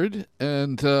heard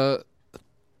and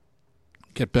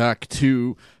get back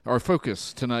to our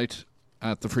focus tonight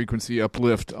at the Frequency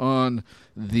Uplift on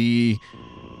the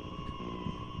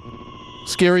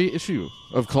scary issue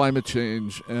of climate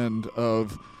change and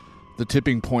of the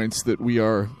tipping points that we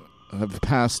have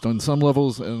passed on some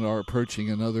levels and are approaching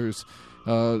in others,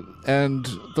 and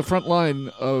the front line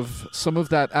of some of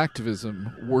that activism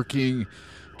working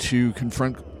to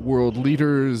confront world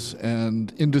leaders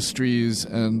and industries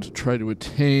and try to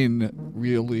attain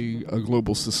really a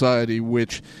global society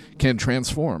which can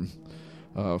transform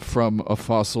from a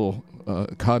fossil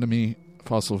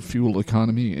fuel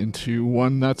economy into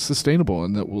one that's sustainable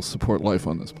and that will support life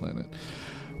on this planet.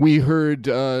 We heard,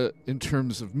 in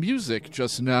terms of music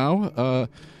just now,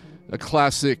 a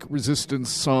classic resistance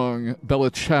song,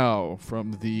 Bella Ciao,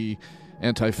 from the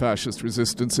anti-fascist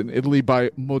resistance in Italy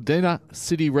by Modena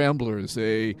City Ramblers,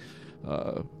 a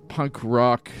folk punk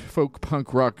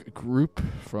rock group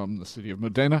from the city of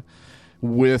Modena,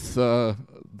 with the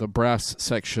brass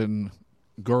section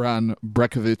Goran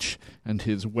Brekovic and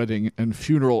his wedding and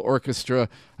funeral orchestra,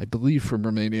 I believe from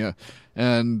Romania,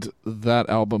 and that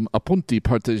album Appunti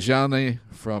Partigiani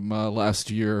from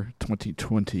last year,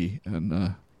 2020,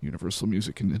 and Universal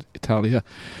Music in Italia.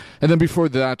 And then before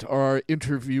that, our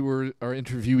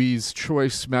interviewee's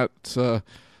choice, Matt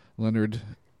Leonard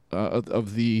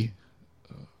of the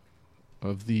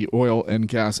Oil and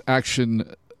Gas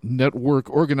Action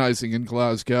Network organizing in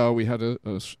Glasgow. We had an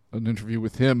interview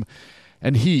with him.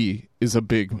 And he is a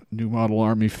big New Model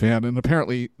Army fan, and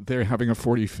apparently they're having a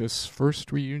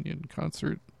 41st reunion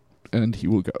concert, and he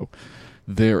will go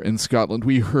there in Scotland.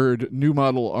 We heard New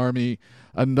Model Army,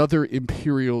 Another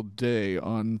Imperial Day,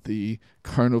 on the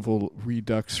Carnival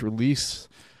Redux release,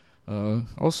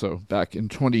 also back in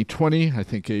 2020. I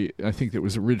think it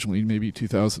was originally maybe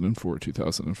 2004,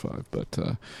 2005,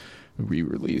 but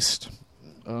re-released.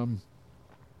 And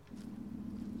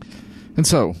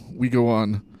so we go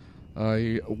on.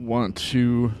 I want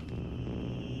to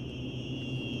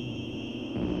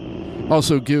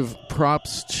also give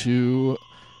props to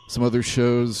some other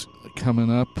shows coming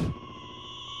up.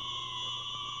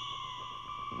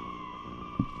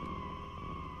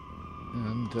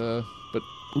 And but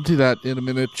we'll do that in a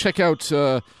minute. Check out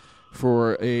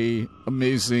for a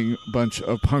amazing bunch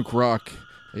of punk rock,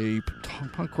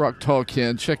 punk rock tall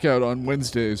can. Check out on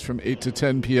Wednesdays from 8 to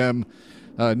 10 p.m.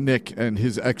 Nick and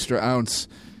his Extra Ounce.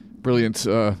 Brilliant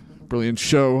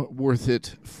show. Worth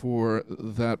it for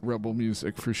that rebel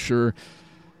music for sure.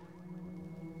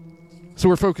 So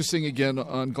we're focusing again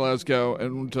on Glasgow,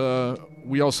 and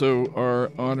we also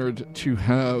are honored to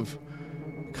have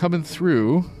coming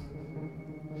through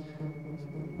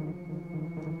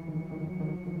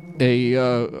a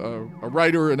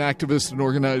writer, an activist, an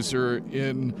organizer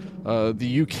in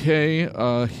the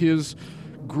UK. His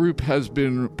group has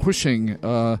been pushing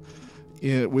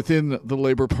within the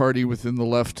Labour Party, within the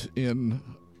left in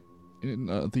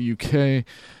the UK,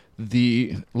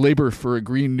 the Labour for a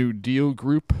Green New Deal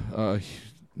group.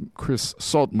 Chris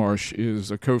Saltmarsh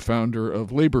is a co-founder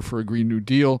of Labour for a Green New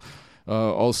Deal,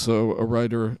 also a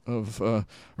writer of a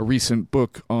recent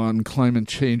book on climate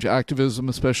change activism,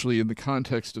 especially in the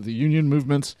context of the union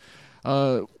movements.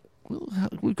 We'll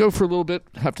go for a little bit,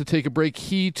 have to take a break.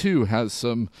 He, too, has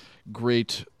some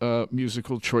great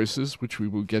musical choices, which we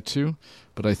will get to.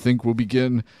 But I think we'll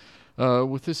begin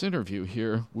with this interview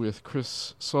here with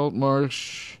Chris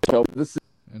Saltmarsh.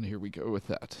 And here we go with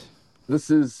that. This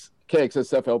is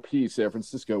KXSFLP San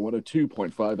Francisco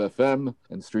 102.5 FM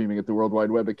and streaming at the World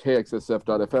Wide Web at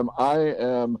kxsf.fm. I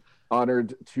am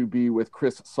honored to be with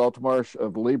Chris Saltmarsh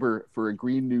of Labour for a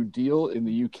Green New Deal in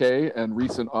the UK and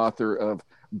recent author of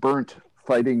Burnt: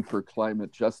 Fighting for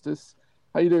Climate Justice.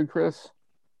 How you doing, Chris?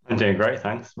 I'm doing great,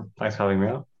 thanks. Thanks for having me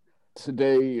on.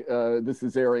 Today, this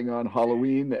is airing on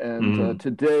Halloween, and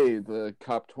today the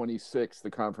COP26, the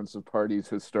Conference of Parties,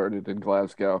 has started in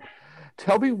Glasgow.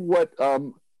 Tell me what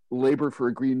Labour for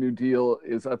a Green New Deal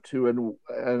is up to,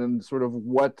 and sort of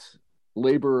what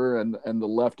Labour and the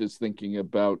left is thinking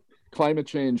about climate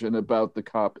change and about the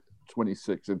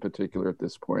COP26 in particular at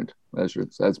this point, as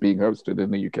being hosted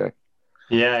in the UK.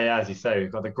 Yeah, as you say,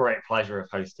 we've got the great pleasure of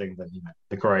hosting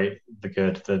the great, the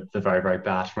good, the very, very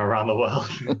bad from around the world,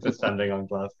 descending on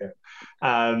Glasgow.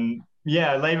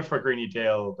 Labour for a Green New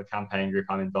Deal, the campaign group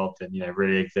I'm involved in,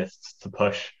 really exists to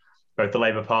push both the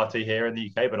Labour Party here in the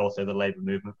UK, but also the Labour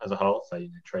movement as a whole, so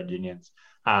trade unions,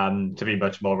 to be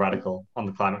much more radical on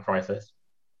the climate crisis.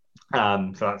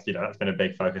 So that's been a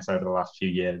big focus over the last few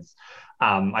years.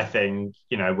 I think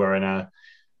we're in a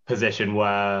position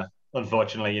where,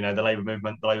 unfortunately, the Labour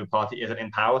movement, the Labour Party isn't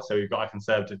in power, so we've got a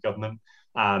Conservative government.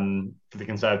 The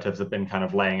Conservatives have been kind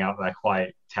of laying out their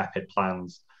quite tepid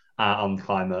plans on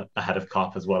climate ahead of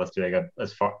COP, as well as doing,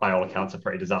 by all accounts, a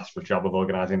pretty disastrous job of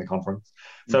organising the conference.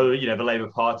 So, the Labour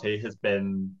Party has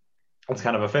been, its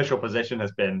kind of official position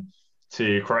has been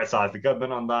to criticise the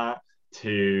government on that,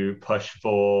 to push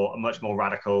for a much more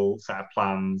radical set of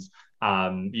plans.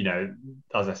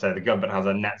 As I say, the government has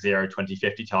a net zero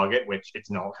 2050 target, which it's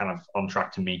not kind of on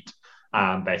track to meet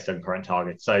based on current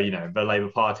targets. So, the Labour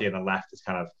Party and the left is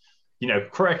kind of,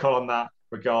 critical on that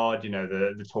regard.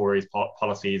 The Tories'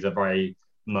 policies are very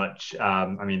much,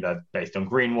 they're based on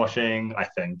greenwashing. I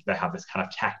think they have this kind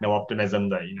of techno-optimism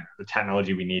that, the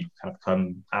technology we need kind of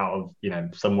come out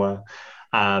of, somewhere.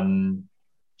 And,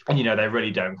 they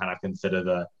really don't kind of consider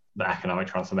the economic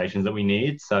transformations that we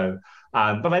need. So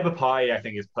the Labour Party, I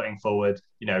think, is putting forward,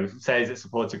 says it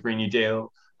supports a Green New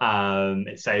Deal.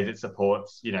 It says it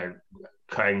supports,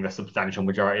 cutting the substantial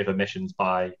majority of emissions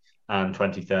by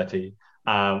 2030,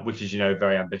 which is,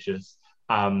 very ambitious.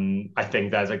 I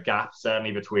think there's a gap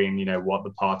certainly between, what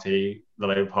the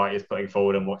Labour Party is putting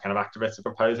forward and what kind of activists are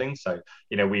proposing. So,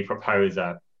 we propose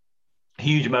a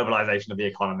huge mobilization of the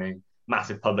economy,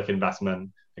 massive public investment,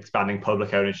 expanding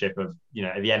public ownership of,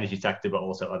 the energy sector, but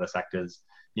also other sectors,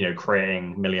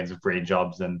 creating millions of green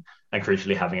jobs and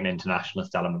crucially having an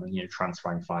internationalist element and,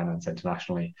 transferring finance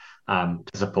internationally to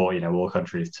support, all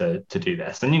countries to do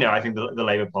this. And, I think the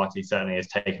Labour Party certainly has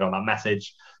taken on that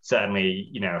message,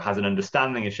 certainly, has an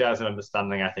understanding and shares an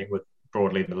understanding, I think, with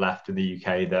broadly the left in the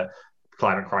UK that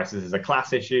climate crisis is a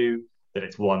class issue, that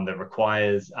it's one that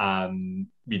requires,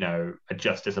 a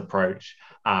justice approach.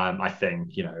 I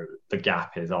think, the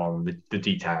gap is on the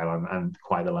detail and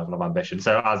quite the level of ambition.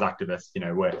 So as activists,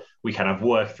 we kind of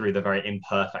work through the very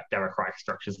imperfect democratic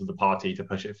structures of the party to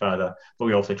push it further, but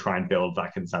we also try and build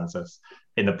that consensus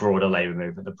in the broader Labour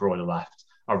movement, the broader left,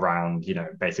 around,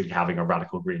 basically having a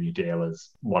radical Green New Deal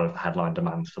as one of the headline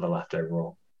demands for the left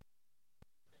overall.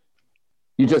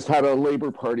 You just had a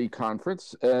Labour Party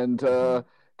conference, and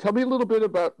tell me a little bit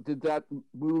about, did that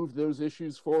move those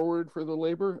issues forward for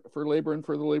Labour and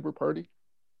for the Labour Party?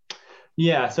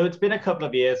 Yeah, so it's been a couple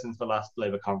of years since the last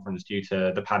Labour conference due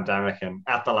to the pandemic, and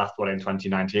at the last one in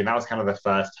 2019, that was kind of the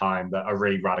first time that a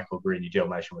really radical Green New Deal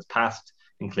motion was passed,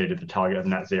 included the target of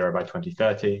net zero by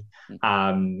 2030.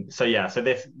 So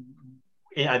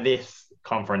this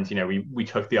conference, we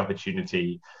took the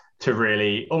opportunity to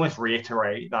really almost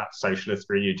reiterate that socialist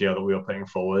Green New Deal that we were putting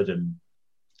forward, and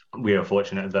we were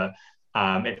fortunate that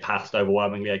it passed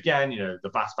overwhelmingly again. The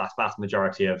vast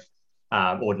majority of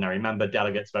ordinary member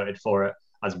delegates voted for it,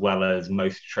 as well as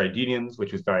most trade unions,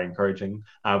 which was very encouraging.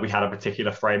 We had a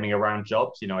particular framing around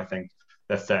jobs. I think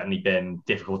there's certainly been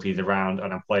difficulties around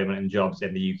unemployment and jobs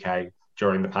in the UK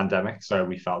during the pandemic. So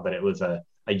we felt that it was a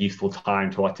useful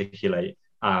time to articulate,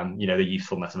 the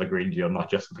usefulness of a Green Deal,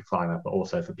 not just for the climate, but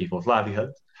also for people's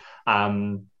livelihoods.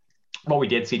 What we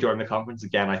did see during the conference,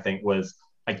 again, I think, was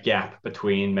a gap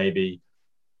between maybe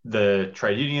the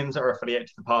trade unions that are affiliated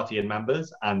to the party and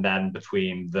members, and then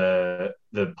between the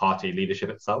party leadership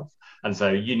itself. And so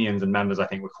unions and members, I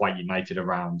think, were quite united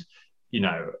around,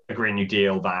 a Green New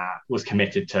Deal that was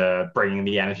committed to bringing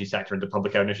the energy sector into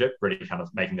public ownership, really kind of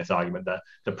making this argument that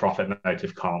the profit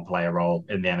motive can't play a role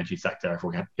in the energy sector if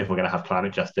we're going to have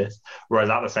climate justice. Whereas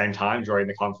at the same time, during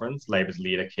the conference, Labour's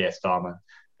leader, Keir Starmer,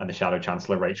 and the Shadow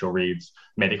Chancellor, Rachel Reeves,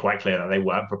 made it quite clear that they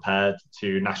weren't prepared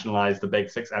to nationalise the big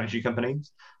six energy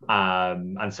companies.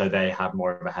 And so they have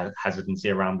more of a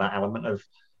hesitancy around that element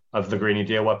of the Green New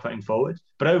Deal we're putting forward.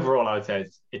 But overall, I would say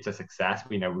it's a success.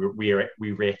 We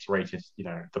reiterated,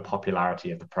 the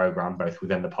popularity of the programme, both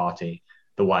within the party,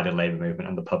 the wider Labour movement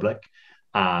and the public.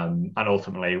 And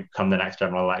ultimately, come the next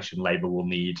general election, Labour will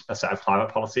need a set of climate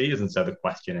policies. And so the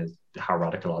question is, how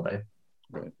radical are they?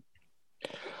 Right.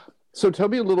 So tell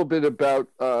me a little bit about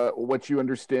what you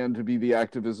understand to be the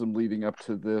activism leading up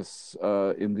to this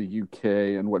in the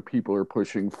UK and what people are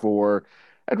pushing for,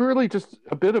 and really just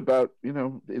a bit about,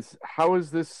 how is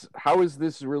this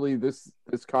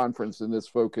conference and this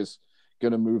focus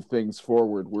going to move things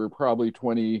forward? We're probably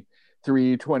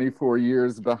 23, 24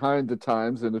 years behind the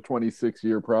times in a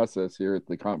 26-year process here at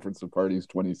the Conference of Parties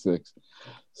 26.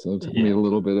 So tell me a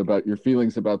little bit about your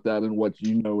feelings about that and what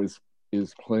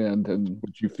is planned and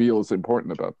what you feel is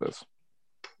important about this.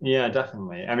 Yeah,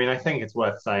 definitely. I mean, I think it's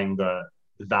worth saying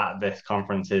that this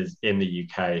conference is in the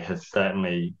UK has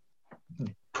certainly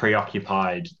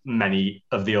preoccupied many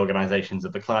of the organizations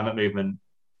of the climate movement,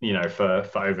 for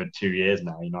over 2 years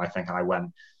now. I think I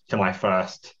went to my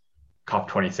first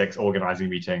COP26 organizing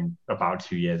meeting about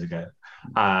 2 years ago.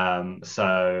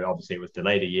 So obviously it was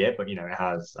delayed a year, but it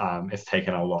has it's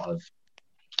taken a lot of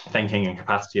thinking and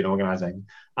capacity in organizing.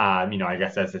 I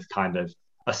guess there's this kind of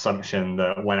assumption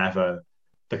that whenever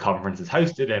the conference is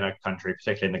hosted in a country,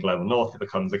 particularly in the global north, it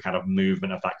becomes a kind of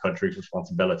movement of that country's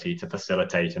responsibility to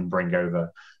facilitate and bring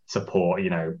over support,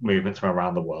 movements from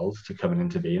around the world to come and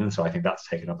intervene. And so I think that's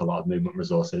taken up a lot of movement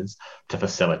resources to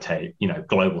facilitate,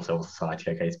 global civil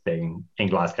society, I guess, being in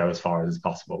Glasgow as far as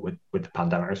possible with the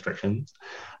pandemic restrictions.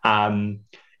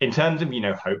 In terms of,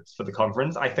 hopes for the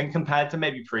conference, I think compared to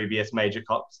maybe previous major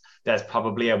COPs, there's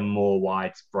probably a more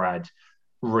widespread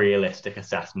realistic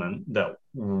assessment that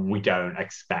we don't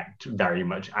expect very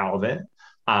much out of it.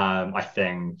 I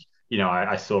think,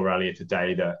 I saw earlier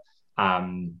today that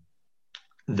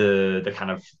the kind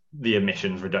of the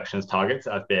emissions reductions targets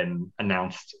that have been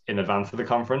announced in advance of the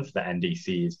conference, the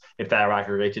NDCs, if they're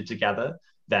aggregated together,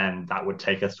 then that would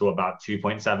take us to about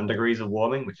 2.7 degrees of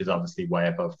warming, which is obviously way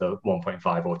above the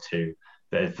 1.5 or 2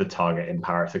 that is the target in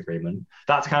Paris Agreement.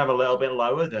 That's kind of a little bit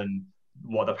lower than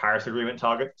what the Paris Agreement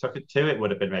target took it to. It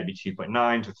would have been maybe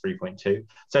 2.9 to 3.2.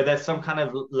 So there's some kind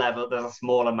of level, there's a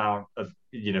small amount of,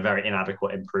 very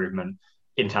inadequate improvement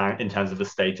in terms of the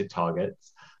stated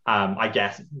targets. I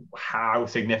guess how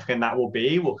significant that will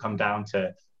be will come down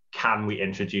to, can we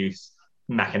introduce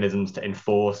mechanisms to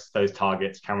enforce those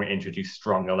targets? Can we introduce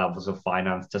stronger levels of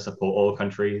finance to support all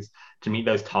countries to meet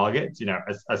those targets?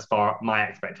 As far my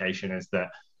expectation is that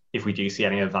if we do see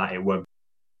any of that, it won't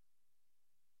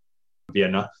be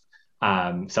enough.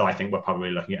 So I think we're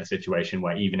probably looking at a situation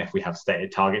where even if we have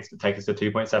stated targets that take us to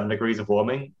 2.7 degrees of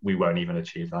warming, we won't even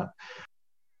achieve that.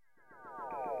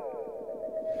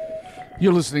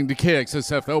 You're listening to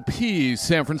KXSFLP,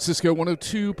 San Francisco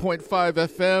 102.5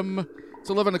 FM.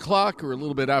 It's 11 o'clock, or a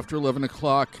little bit after 11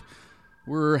 o'clock.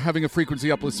 We're having a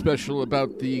frequency uplift special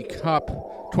about the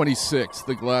COP26,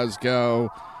 the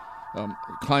Glasgow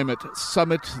climate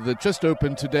summit that just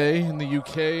opened today in the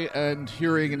UK, and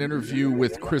hearing an interview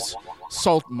with Chris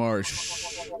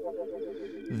Saltmarsh,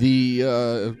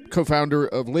 the co-founder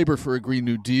of Labor for a Green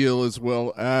New Deal, as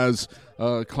well as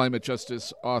climate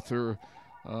justice author.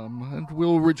 And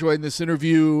we'll rejoin this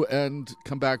interview and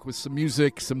come back with some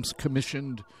music, some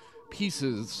commissioned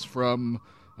pieces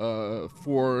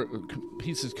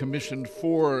pieces commissioned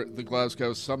for the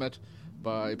Glasgow summit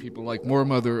by people like Moor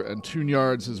Mother and Tune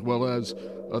Yards, as well as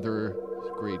other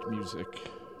great music.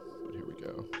 But here we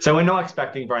go. So we're not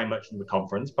expecting very much from the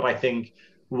conference, but I think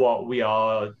what we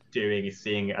are doing is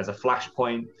seeing it as a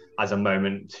flashpoint, as a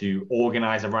moment to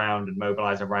organize around and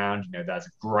mobilize around. There's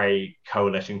a great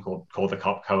coalition called the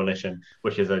COP Coalition,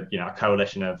 which is a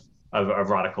coalition of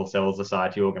radical civil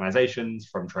society organizations,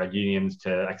 from trade unions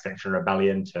to Extinction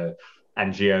Rebellion to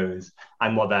NGOs.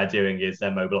 And what they're doing is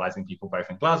they're mobilizing people both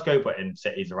in Glasgow but in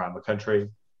cities around the country.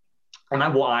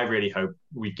 And what I really hope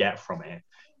we get from it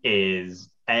is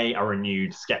a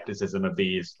renewed skepticism of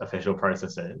these official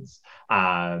processes,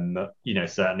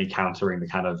 certainly countering the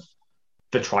kind of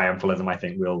the triumphalism I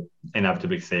think we'll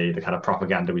inevitably see, the kind of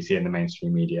propaganda we see in the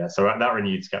mainstream media. So that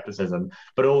renewed skepticism,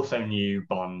 but also new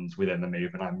bonds within the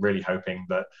movement. I'm really hoping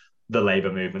that the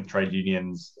labour movement, trade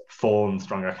unions, form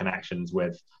stronger connections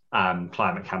with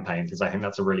climate campaigns, because I think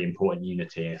that's a really important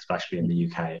unity, especially in the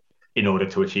UK, in order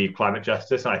to achieve climate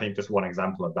justice. And I think just one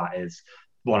example of that is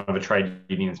one of the trade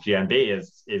unions, GMB,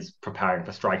 is preparing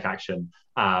for strike action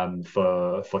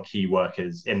for key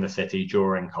workers in the city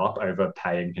during COP over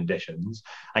pay and conditions.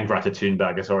 And Greta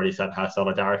Thunberg has already sent her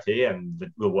solidarity, and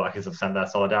the workers have sent their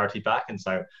solidarity back. And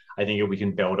so I think if we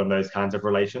can build on those kinds of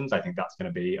relations, I think that's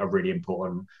going to be a really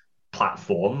important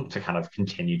platform to kind of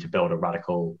continue to build a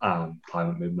radical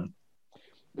climate movement.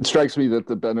 It strikes me that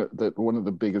that one of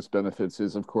the biggest benefits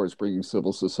is, of course, bringing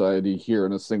civil society here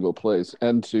in a single place,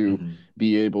 and to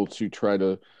be able to try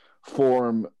to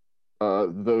form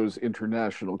those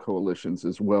international coalitions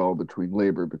as well between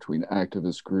labor, between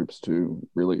activist groups, to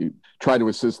really try to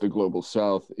assist the global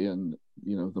South in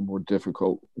the more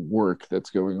difficult work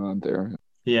that's going on there.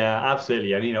 Yeah,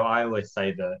 absolutely. And I always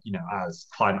say that as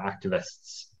climate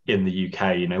activists in the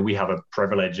UK, we have a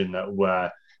privilege in that we're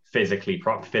physically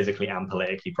and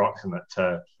politically proximate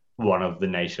to one of the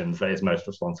nations that is most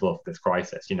responsible for this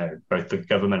crisis, both the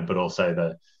government but also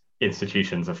the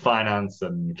institutions of finance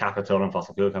and capital and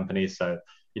fossil fuel companies. So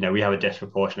we have a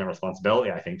disproportionate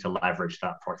responsibility, I think, to leverage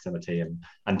that proximity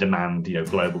and demand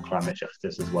global climate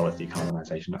justice as well as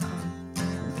decarbonisation at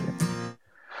home.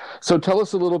 So tell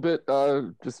us a little bit,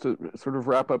 just to sort of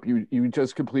wrap up, you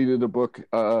just completed a book,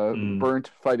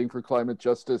 Burnt, Fighting for Climate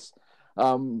Justice.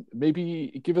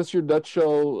 Maybe give us your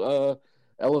nutshell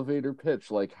elevator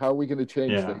pitch. Like, how are we going to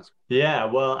change things? Yeah,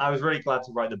 well, I was really glad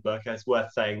to write the book. It's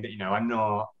worth saying that, I'm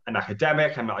not an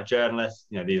academic, I'm not a journalist.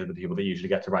 These are the people that usually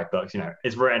get to write books.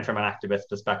 It's written from an activist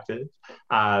perspective.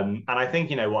 And I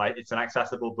think, it's an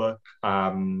accessible book.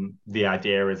 The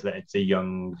idea is that it's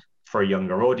for a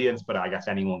younger audience, but I guess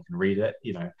anyone can read it,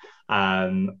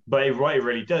 But what it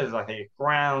really does is I think it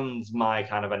grounds my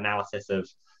kind of analysis of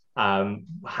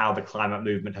how the climate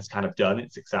movement has kind of done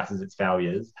its successes, its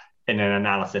failures, in an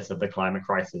analysis of the climate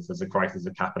crisis as a crisis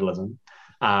of capitalism.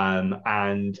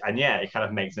 And it kind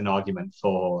of makes an argument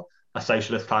for a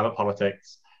socialist climate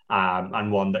politics,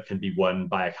 and one that can be won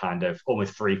by a kind of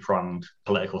almost three-pronged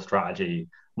political strategy,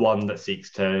 one that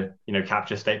seeks to,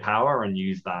 capture state power and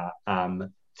use that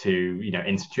to,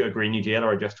 institute a Green New Deal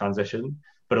or a just transition,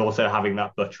 but also having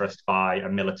that buttressed by a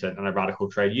militant and a radical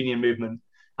trade union movement,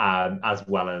 as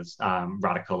well as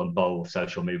radical and bold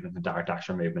social movements and direct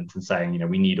action movements, and saying,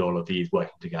 we need all of these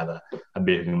working together and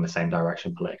moving in the same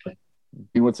direction politically.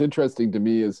 And what's interesting to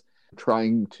me is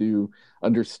trying to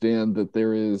understand that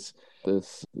there is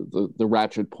the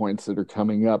ratchet points that are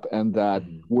coming up, and that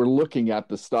we're looking at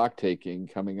the stock taking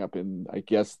coming up in, I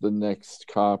guess, the next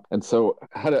COP. And so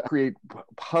how to create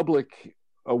public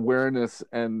awareness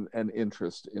and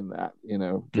interest in that,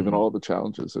 given all the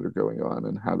challenges that are going on,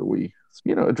 and how do we,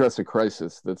 address a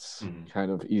crisis that's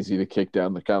kind of easy to kick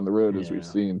down the road, as we've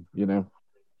seen,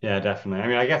 Yeah, definitely. I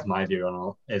mean, I guess my view on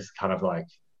all is kind of like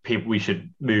we should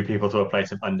move people to a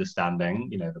place of understanding,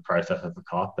 the process of the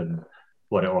COP and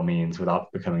what it all means without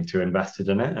becoming too invested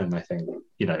in it. And I think,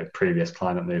 previous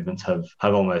climate movements have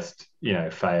almost,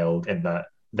 failed in that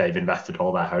they've invested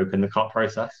all their hope in the COP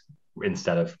process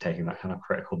instead of taking that kind of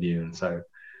critical view. And so,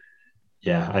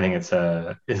 I think it's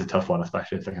a tough one,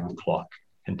 especially if the kind of clock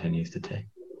continues to tick.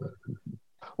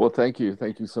 Well, thank you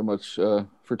so much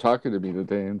for talking to me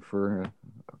today and for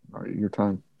your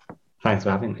time. Thanks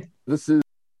for having me. This is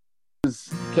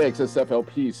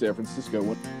KXSFLP San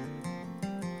Francisco.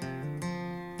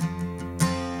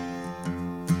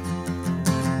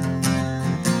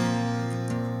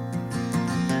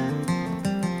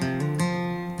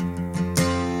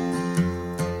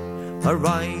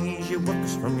 Arise, ye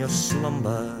workers, from your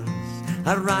slumbers.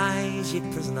 Arise, ye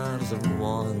prisoners of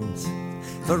want.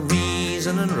 For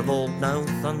reason and revolt now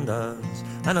thunders,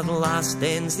 and at last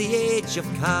ends the age of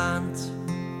cant.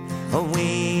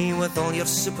 Away with all your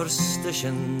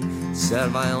superstition,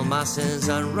 servile masses,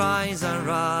 arise,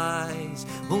 arise.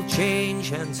 We'll change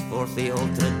henceforth the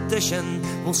old tradition,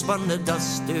 we'll spurn the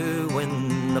dust to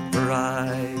win the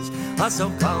prize.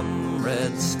 So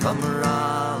comrades, come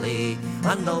rally,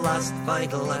 and the last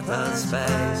fight let us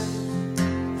face.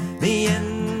 The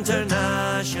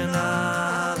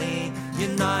Internationale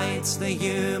unites the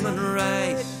human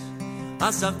race.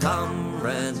 So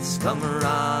comrades, come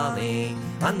rally,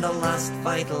 and the last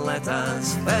fight let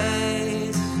us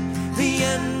face. The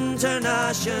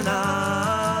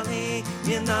Internationale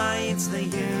unites the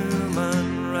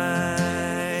human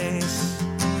race.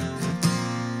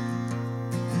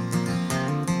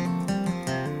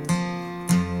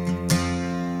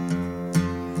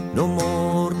 No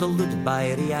more deluded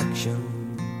by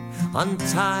reaction, on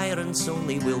tyrants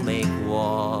only will make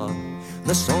war.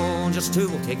 The soldiers too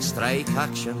will take strike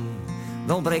action,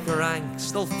 they'll break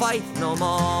ranks, they'll fight no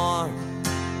more.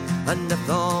 And if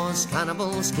those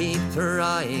cannibals keep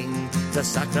trying to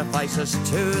sacrifice us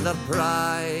to their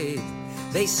pride,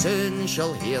 they soon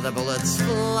shall hear the bullets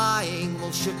flying.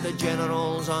 We'll shoot the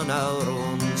generals on our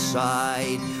own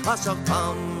side. So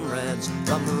comrades,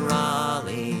 come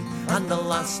rally, and the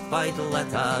last fight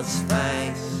let us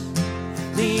face.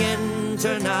 The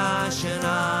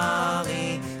Internationale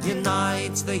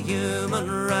unites the human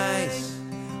race.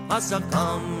 So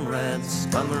comrades,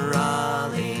 come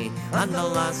rally, and the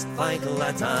last fight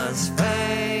let us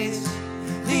face.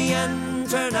 The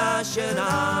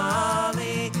Internationale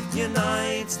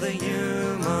unites the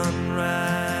human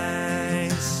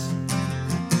race.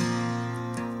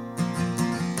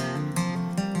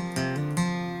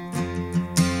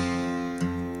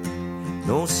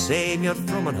 No saviour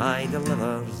from on high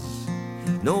delivers,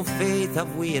 no faith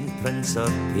have we in Prince of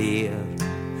Peer.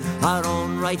 Our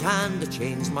own right hand the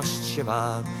chains must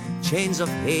shiver, chains of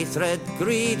hatred,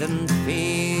 greed and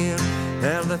fear.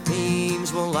 Ere the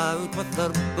thieves will out with their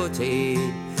booty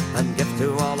and give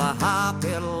to all a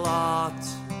happier lot.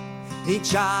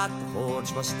 Each at the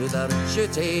forge must do their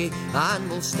duty, and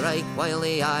will strike while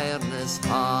the iron is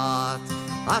hot.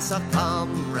 So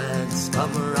comrades,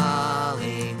 come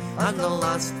rally, and the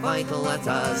last fight let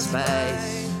us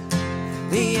face.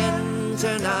 The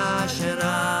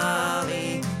Internationale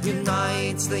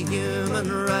unites the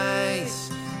human race.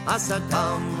 As a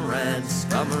comrades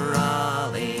come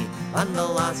rally, and the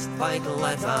last fight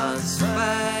let us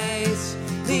face.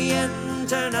 The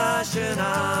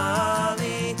Internationale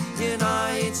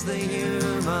unites the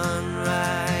human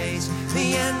race.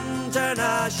 The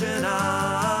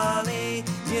Internationale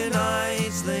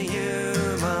unites the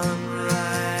human race.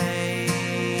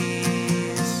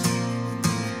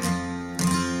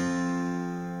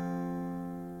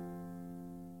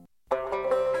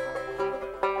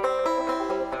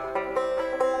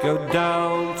 Go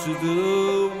down to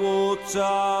the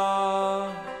water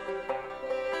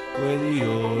where the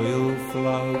oil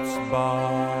floats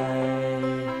by.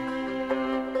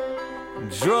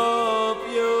 Drop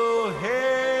your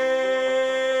head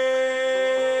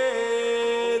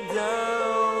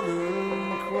down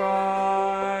and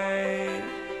cry.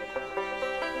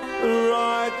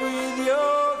 Write with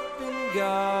your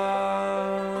finger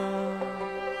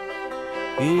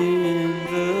in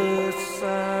the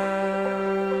sand.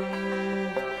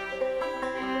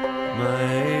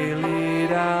 Mail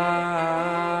it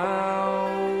out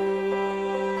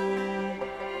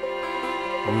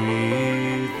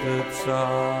with the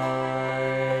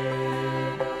tide.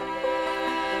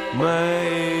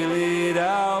 Mail it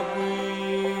out with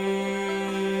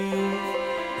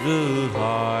the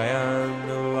high and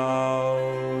the low.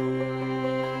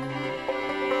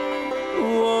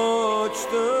 Watch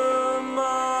the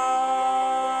marks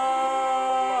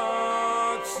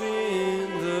in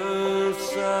the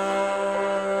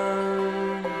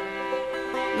sand.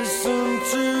 Listen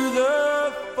to the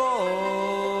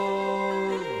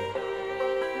fog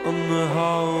on the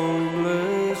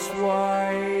homeless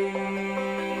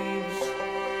waves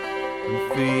and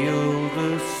feel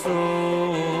the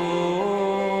soul.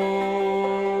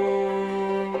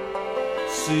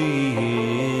 See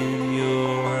in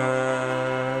your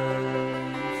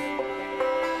hands.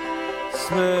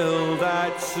 Smell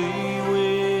that sea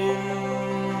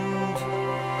wind.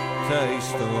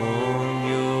 Taste on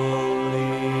your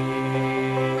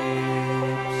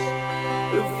lips.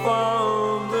 The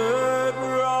foam that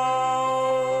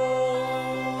rolls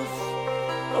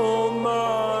on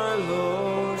my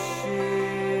lost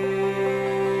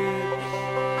ships.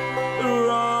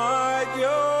 Write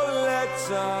your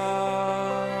letter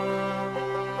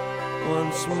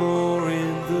once more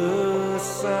in the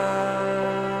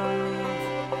sand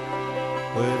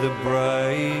where the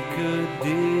breaker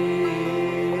dips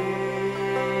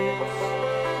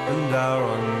and our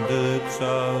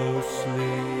undertow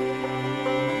slips.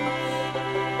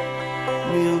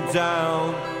 Kneel down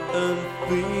and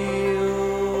feel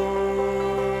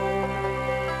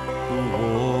the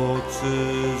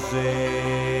water's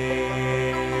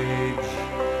edge.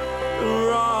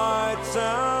 Write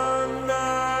our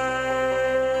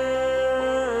names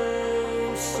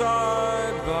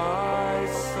side by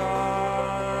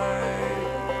side.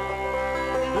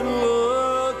 And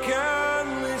look and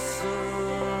listen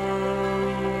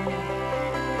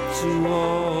to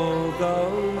all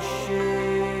those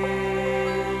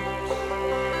ships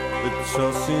that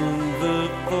toss in the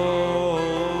fog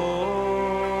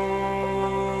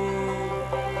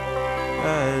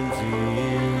and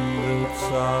in the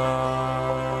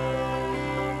tide.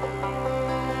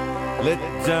 Let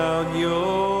down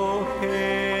your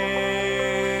hair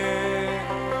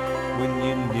when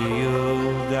you kneel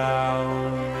down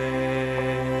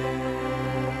there.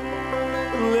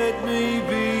 Let me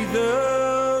be the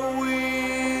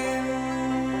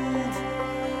wind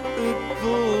that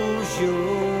pulls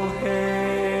your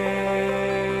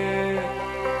hair,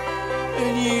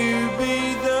 and you be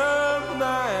the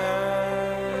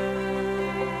man.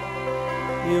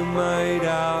 You're made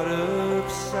out of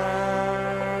sand.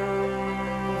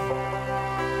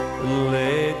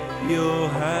 Let your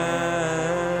hands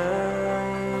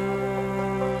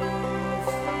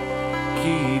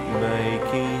keep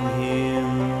making him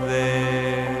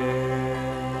there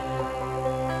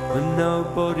when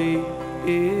nobody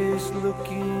is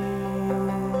looking.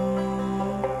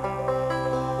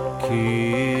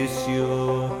 Kiss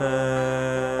your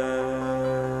hand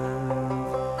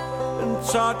and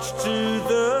touch to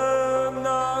the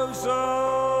nose of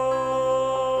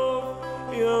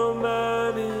your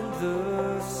man in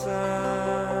the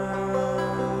sand.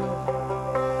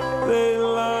 They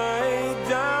lie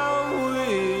down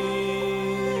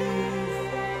with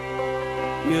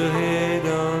your head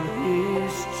on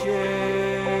his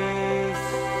chest.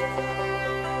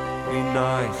 Be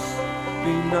nice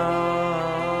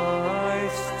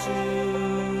to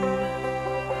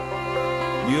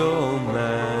your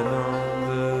man on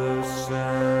the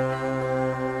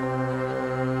sand.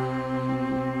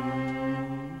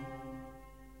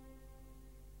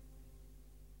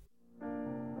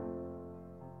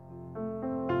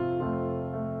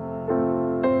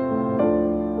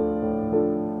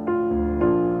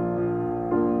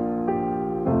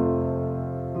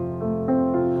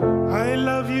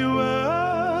 you,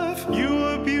 Earth, you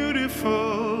are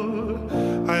beautiful.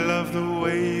 I love the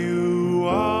way you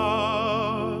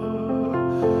are.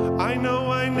 I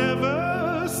know I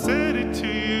never said it to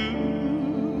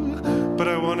you, but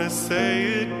I want to say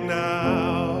it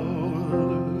now.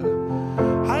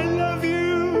 I love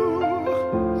you,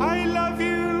 I love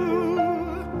you,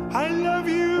 I love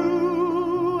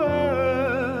you,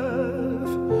 Earth.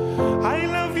 I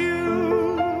love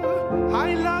you,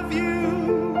 I love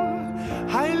you,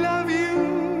 I love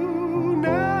you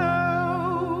now.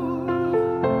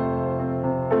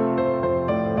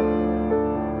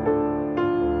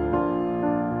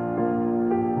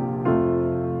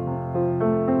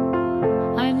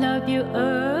 I love you,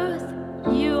 Earth,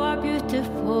 you are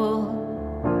beautiful.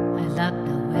 I love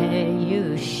the way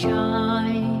you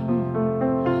shine.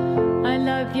 I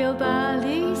love your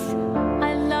valleys,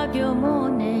 I love your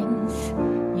mornings.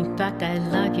 In fact, I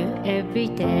love you every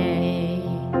day.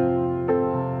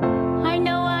 I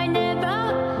know I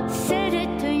never said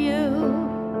it to you.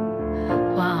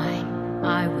 Why,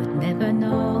 I would never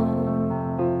know.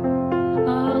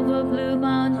 Over blue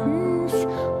mountains,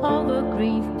 over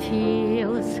green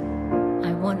fields,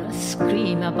 I want to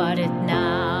scream about it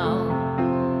now.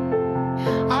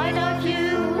 I love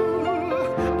you,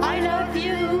 I love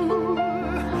you,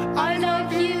 I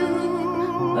love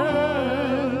you,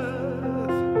 Earth.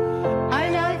 I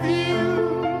love you,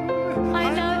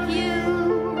 I love you,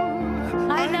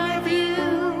 I love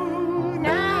you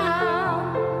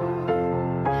now.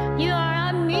 You are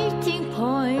a meeting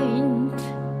point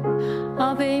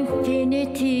of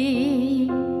infinity.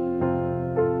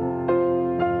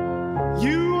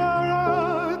 You are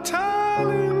a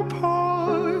turning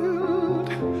point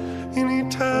in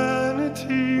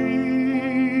eternity.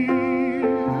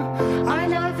 I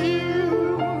love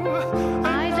you,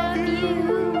 I love you,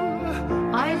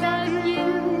 I love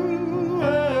you,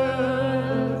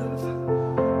 Earth.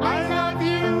 I love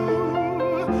you,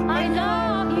 I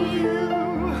love you,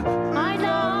 I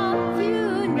love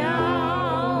you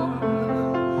now.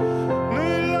 I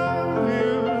love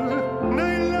you,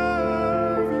 I love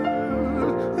you,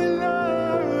 I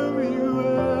love you,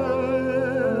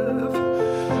 Earth.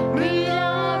 We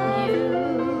love you,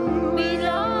 we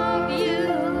love you,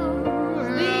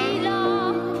 we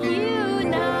love you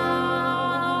now.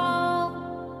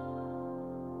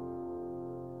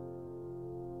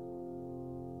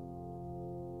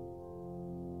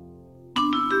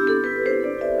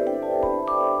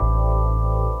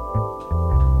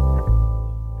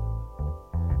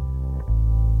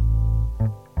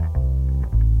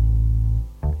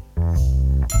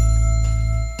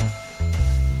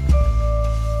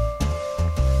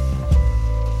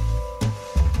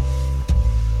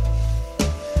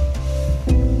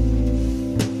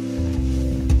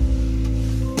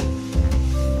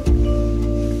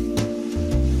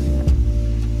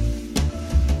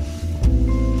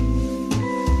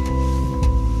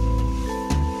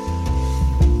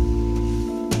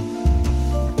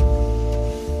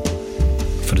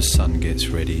 For the sun gets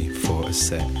ready for a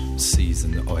set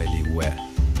season, oily wet.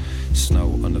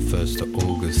 Snow on the 1st of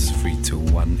August, 3 to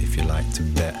 1 if you like to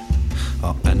bet.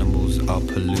 Our animals are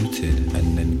polluted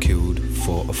and then killed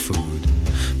for a food.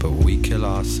 But we kill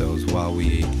ourselves while we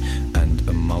eat, and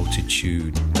a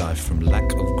multitude die from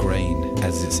lack of grain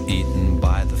as it's eaten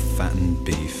by the fattened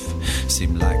beef.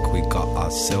 Seem like we got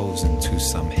ourselves into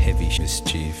some heavy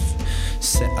mischief.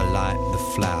 Set alight the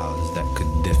flowers that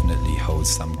could definitely hold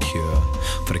some cure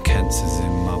for the cancers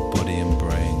in my body and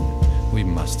brain. We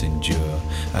must endure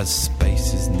as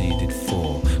space is needed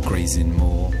for grazing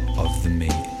more of the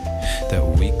meat that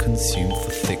we consume for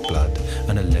thick blood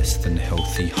and a less than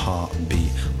healthy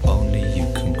heartbeat. Only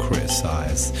you can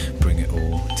criticize, bring it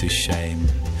all to shame.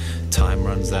 Time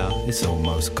runs out, it's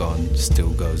almost gone, still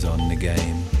goes on the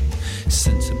game.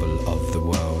 Sensible of the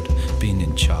world, being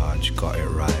in charge, got it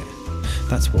right.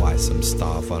 That's why some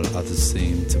starve while others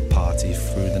seem to party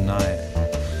through the night.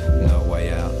 No way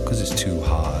out, cause it's too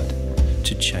hard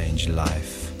to change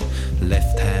life.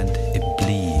 Left hand, it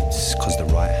bleeds, cause the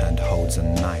right hand holds a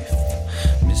knife.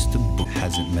 Mr. Book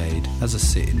has it made as I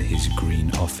sit in his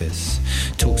green office.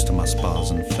 Talks to my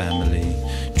spouse and family,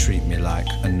 treat me like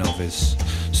a novice.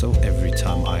 So every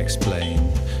time I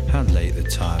explain how late the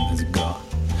time has got,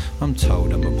 I'm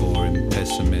told I'm a boring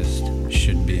pessimist.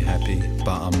 Should be happy,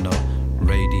 but I'm not.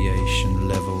 Radiation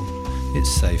level, it's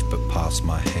safe but past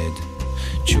my head.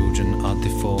 Children are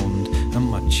deformed and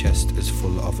my chest is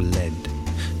full of lead.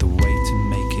 The way to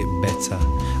make it better,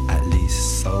 at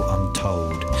least so I'm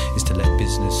told, is to let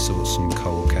business sort some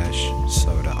cold cash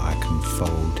so that I can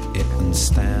fold it and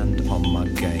stand on my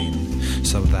game,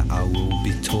 so that I will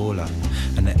be taller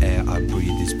and the air I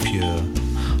breathe is pure.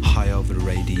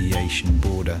 radiation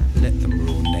border, let them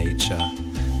rule nature.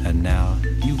 And now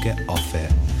you get off it.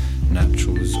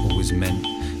 Natural's always meant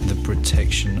the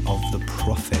protection of the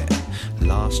prophet.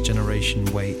 Last generation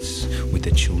waits with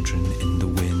their children in the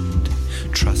wind,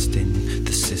 trusting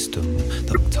the system that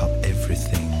hooked up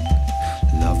everything.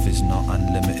 Love is not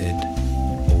unlimited,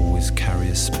 always carry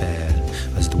a spare,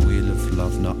 as the wheel of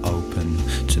love not open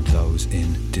to those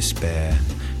in despair.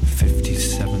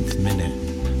 57th minute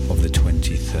of the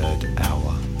 23rd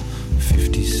hour.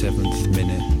 57th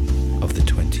minute of the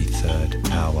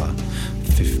 23rd hour.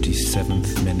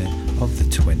 57th minute of the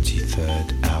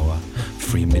 23rd hour.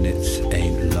 3 minutes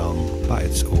ain't long, but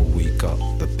it's all we got,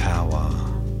 the power.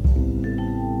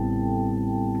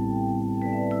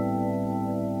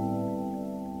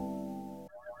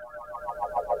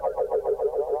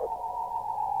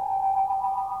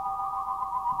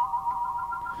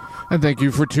 And thank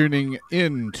you for tuning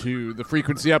in to the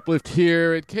Frequency Uplift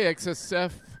here at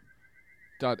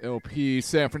KXSF.LP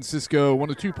San Francisco,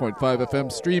 102.5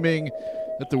 FM, streaming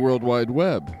at the World Wide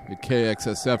Web at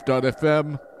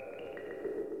KXSF.FM. A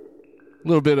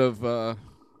little bit of the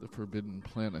Forbidden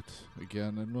Planet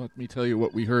again, and let me tell you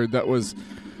what we heard. That was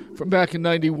from back in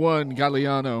 91,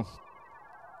 Galliano,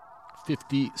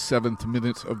 57th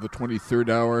minute of the 23rd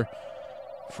hour,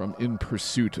 from In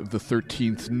Pursuit of the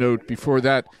 13th Note. Before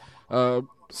that,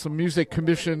 some music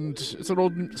commissioned. It's an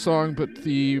old song, but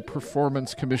the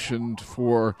performance commissioned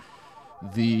for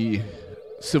the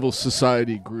civil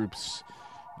society groups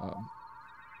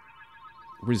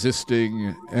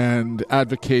resisting and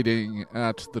advocating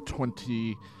at the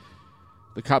COP26,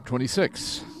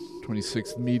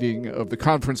 26th meeting of the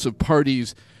Conference of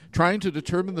Parties, trying to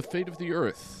determine the fate of the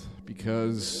Earth,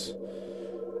 because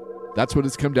that's what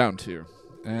it's come down to.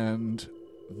 And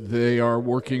they are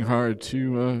working hard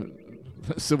to,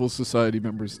 civil society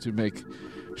members, to make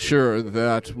sure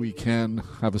that we can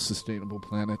have a sustainable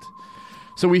planet.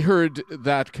 So we heard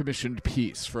that commissioned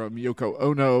piece from Yoko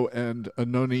Ono and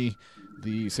Anonhi,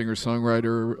 the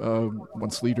singer-songwriter,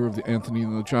 once leader of the Anthony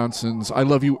and the Johnsons, I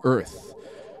Love You, Earth,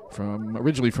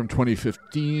 originally from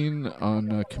 2015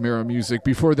 on Chimera Music.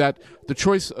 Before that, the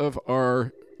choice of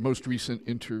our most recent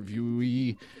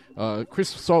interviewee, Chris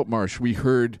Saltmarsh. We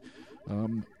heard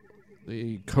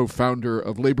the co-founder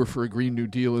of Labour for a Green New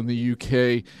Deal in the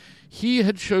UK. He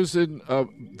had chosen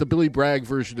the Billy Bragg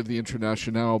version of the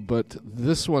Internationale, but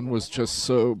this one was just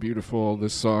so beautiful,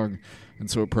 this song, and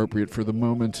so appropriate for the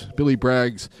moment. Billy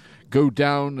Bragg's Go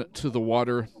Down to the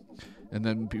Water, and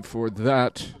then before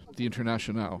that, the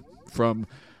Internationale, from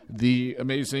the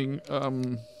amazing,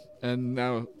 and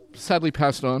now sadly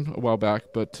passed on a while back,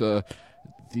 but the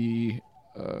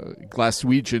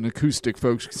Glaswegian acoustic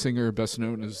folk singer, best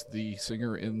known as the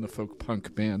singer in the folk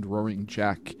punk band Roaring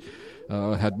Jack,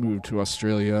 had moved to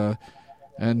Australia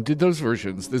and did those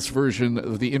versions. This version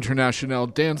of the Internationale,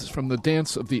 dance from the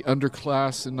Dance of the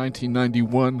Underclass in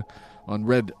 1991 on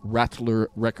Red Rattler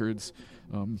Records.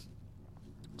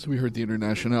 So we heard the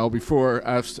Internationale before,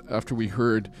 after we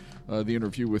heard the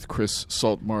interview with Chris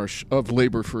Saltmarsh of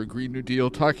Labour for a Green New Deal,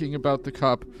 talking about the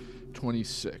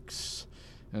COP26.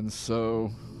 And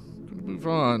so I'm going to move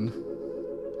on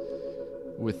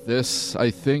with this,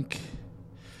 I think.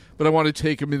 But I want to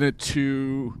take a minute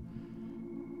to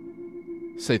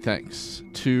say thanks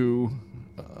to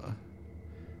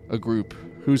a group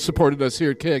who supported us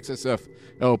here at KXSF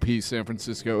LP San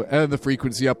Francisco and the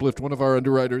Frequency Uplift, one of our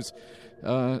underwriters.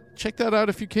 Check that out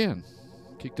if you can.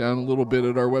 Kick down a little bit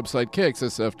at our website,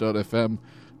 kxsf.fm.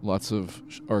 Lots of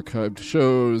archived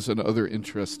shows and other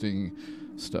interesting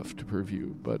stuff to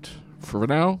preview. But for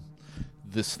now,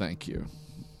 this thank you.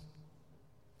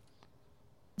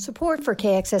 Support for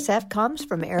KXSF comes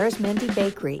from Arizmendi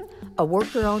Bakery, a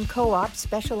worker-owned co-op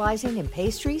specializing in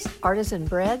pastries, artisan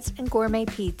breads, and gourmet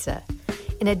pizza.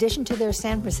 In addition to their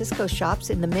San Francisco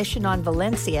shops in the Mission on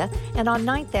Valencia and on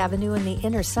 9th Avenue in the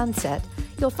Inner Sunset,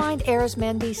 you'll find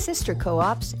Arizmendi's sister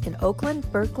co-ops in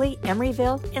Oakland, Berkeley,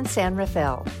 Emeryville, and San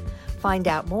Rafael. Find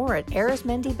out more at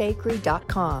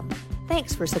arizmendibakery.com.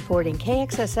 Thanks for supporting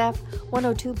KXSF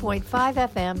 102.5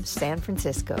 FM San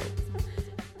Francisco.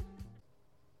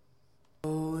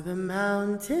 Oh, the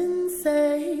mountains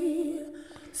say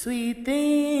sweet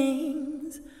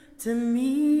things to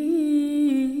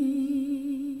me.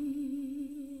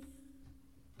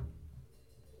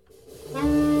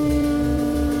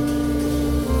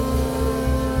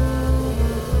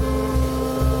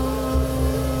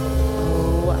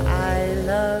 Oh, I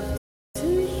love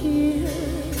to hear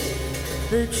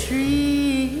the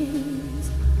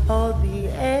trees, all the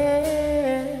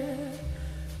air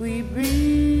we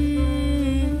breathe.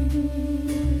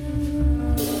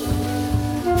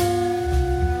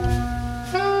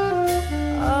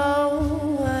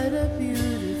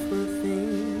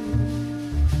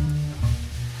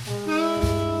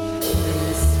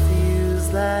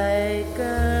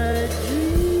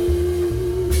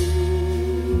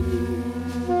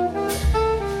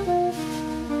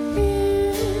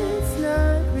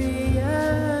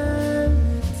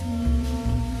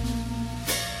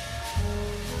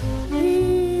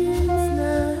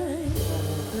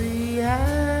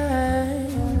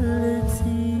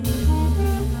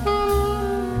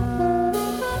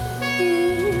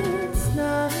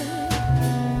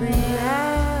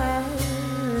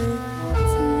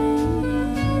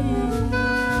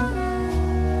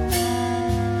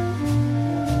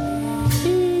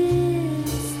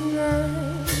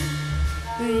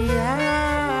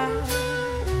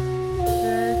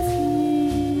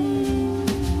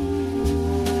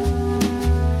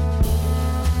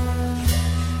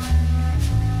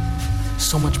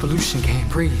 pollution, can't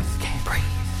breathe, can't breathe,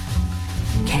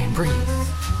 can't breathe.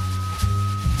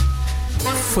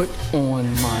 Foot on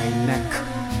my neck,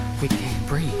 we can't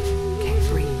breathe, can't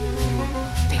breathe.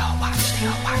 They all watch me,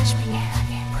 yeah, I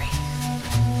can't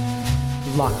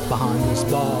breathe. Locked behind these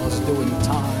bars, doing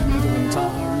time.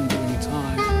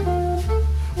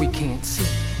 We can't see.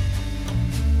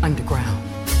 Underground,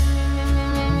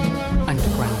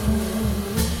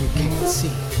 we can't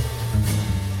see.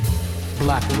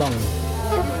 Black lung,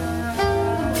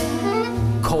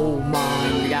 coal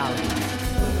mine reality,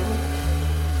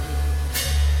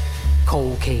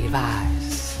 cold cave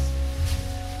eyes.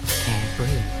 Can't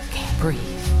breathe, can't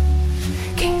breathe,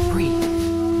 can't breathe.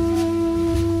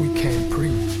 We can't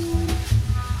breathe.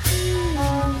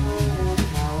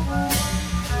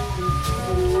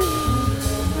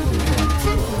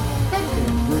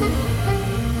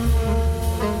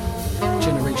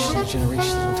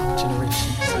 Generations on top of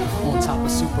generations. On top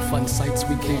of Superfund sites,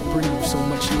 we can't breathe. So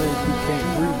much lead, we can't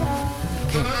breathe.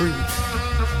 Can't breathe.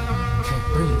 Can't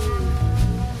breathe.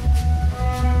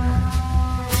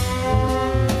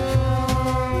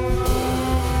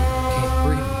 Can't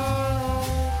breathe.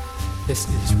 This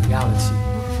is reality.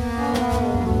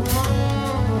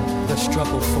 The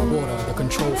struggle for water, the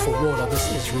control for water, this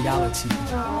is reality.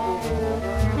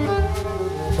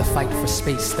 The fight for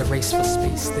space, the race for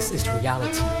space, this is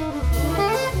reality.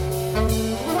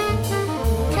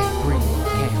 Can't breathe,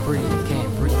 can't breathe,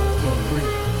 can't breathe, can't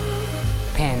breathe.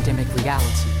 Pandemic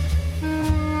reality.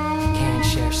 Can't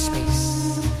share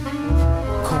space.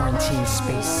 Quarantine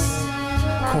space.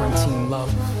 Quarantine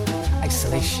love.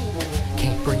 Isolation.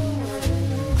 Can't breathe.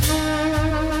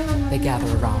 They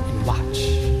gather around and watch.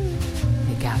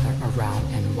 They gather around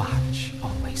and watch.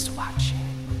 Always watching.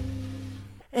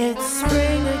 It's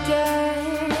spring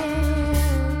again.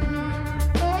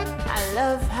 I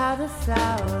love how the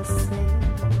flowers sing.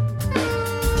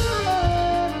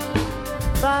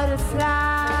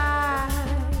 Butterflies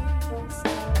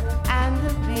and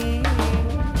the bees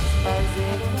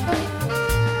buzzing.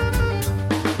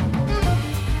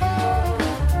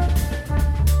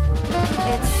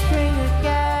 It's spring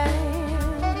again.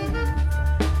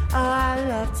 Oh, I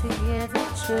love to hear the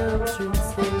children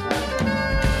sing.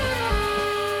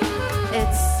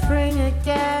 It's spring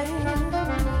again,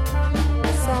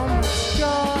 so much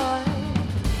joy,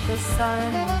 the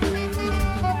sun breathes.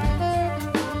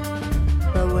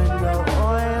 But when the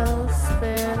oil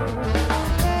spills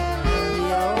and the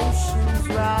oceans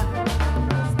rise,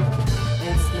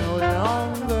 it's no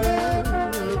longer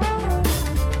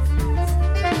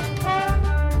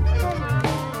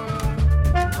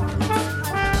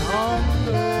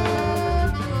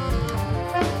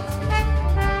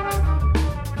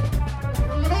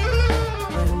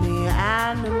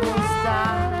animals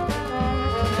die,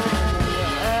 the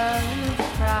earth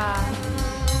cries.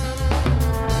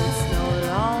 It's no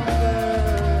longer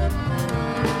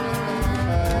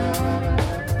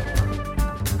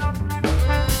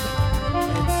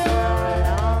it's no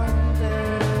longer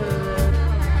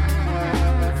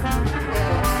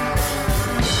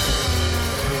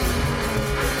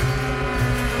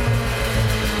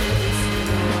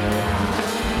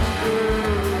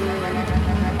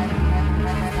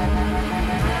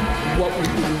What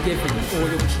we've been given,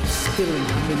 oil keeps spilling.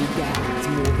 Many gallons,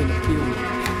 more than a billion.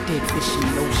 Dead fish in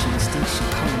the ocean, extinction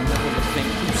coming, never the thing.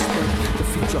 Who spoke? The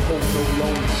future hold no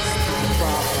longer. People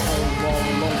cry for home, all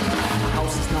alone. A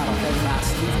house is not a home, I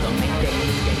sleep them. Mayday,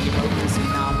 emergency,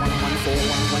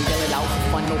 911-411. Yell it out for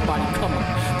fun, nobody coming.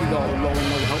 We all alone,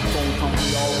 no help, phone come,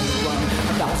 we all on the run.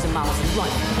 1,000 miles and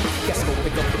run. Guess go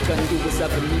pick up the gun, do what's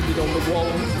ever needed on the wall,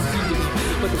 we defeated.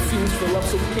 But the fumes fill up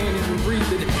so we can't even breathe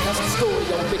it. That's the story,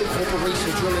 yo. Big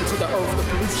corporation drilling to the earth. The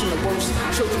pollution, the worst.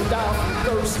 Children die from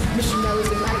thirst. Missionaries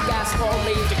in Madagascar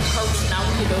laid the curse. Now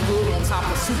we get the hood on top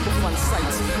of Superfund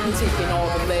sites. We taking all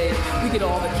the lead. We get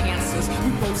all the cancers. We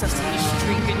protest in the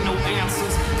street, get no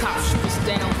answers. Cops shoot us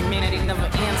down. Humanity never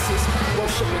answers.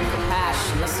 Worshipping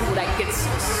compassion. Let's see where that gets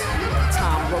us.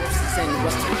 Time ropes is in.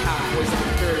 Western cowboys of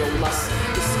imperial lust.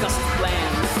 Disgusted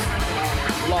lands.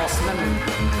 Lost memory.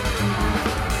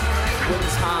 What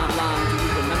timeline do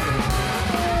you remember?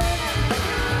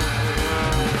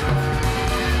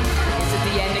 Is it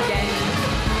the end again?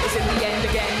 Is it the end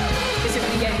again? Is it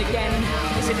the end again?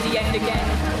 Is it the end again?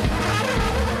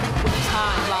 What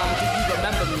timeline do you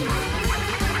remember me?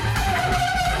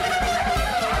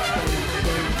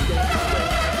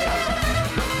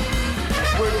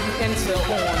 Where do you enter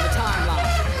on the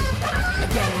timeline?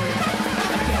 Again.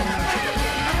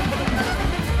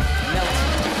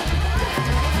 Melting.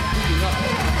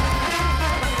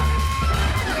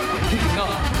 Heating up.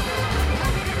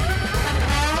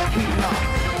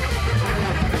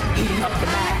 heating up the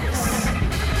max.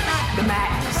 The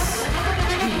max,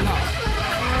 heating up.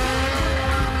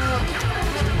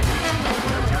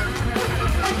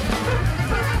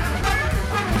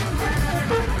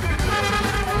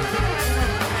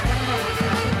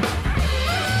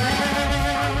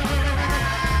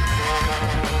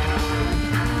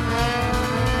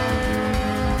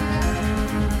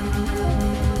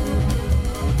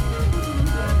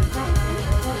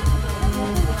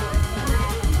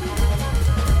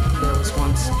 There was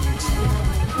once beauty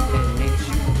in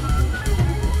nature.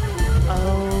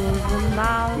 Oh, the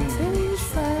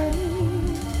mountainside,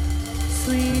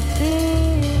 sweet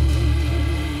things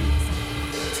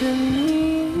to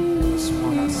me. There was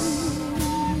once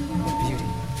beauty.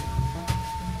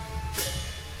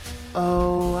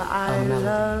 Oh, I A melody.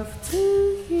 love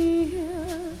to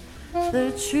hear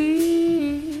the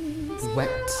trees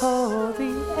Wet hold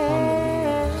the on the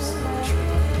air leaves of the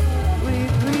tree.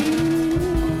 with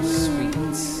breeze. Sweet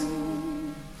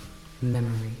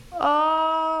memory.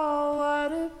 Oh,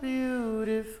 what a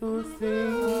beautiful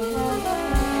thing.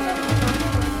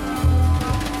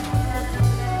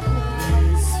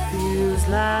 This feels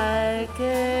like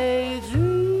a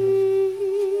dream.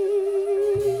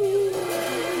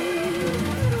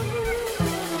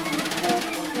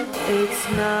 It's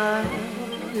not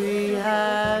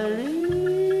reality.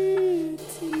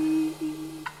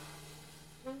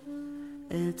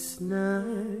 It's not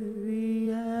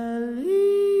reality.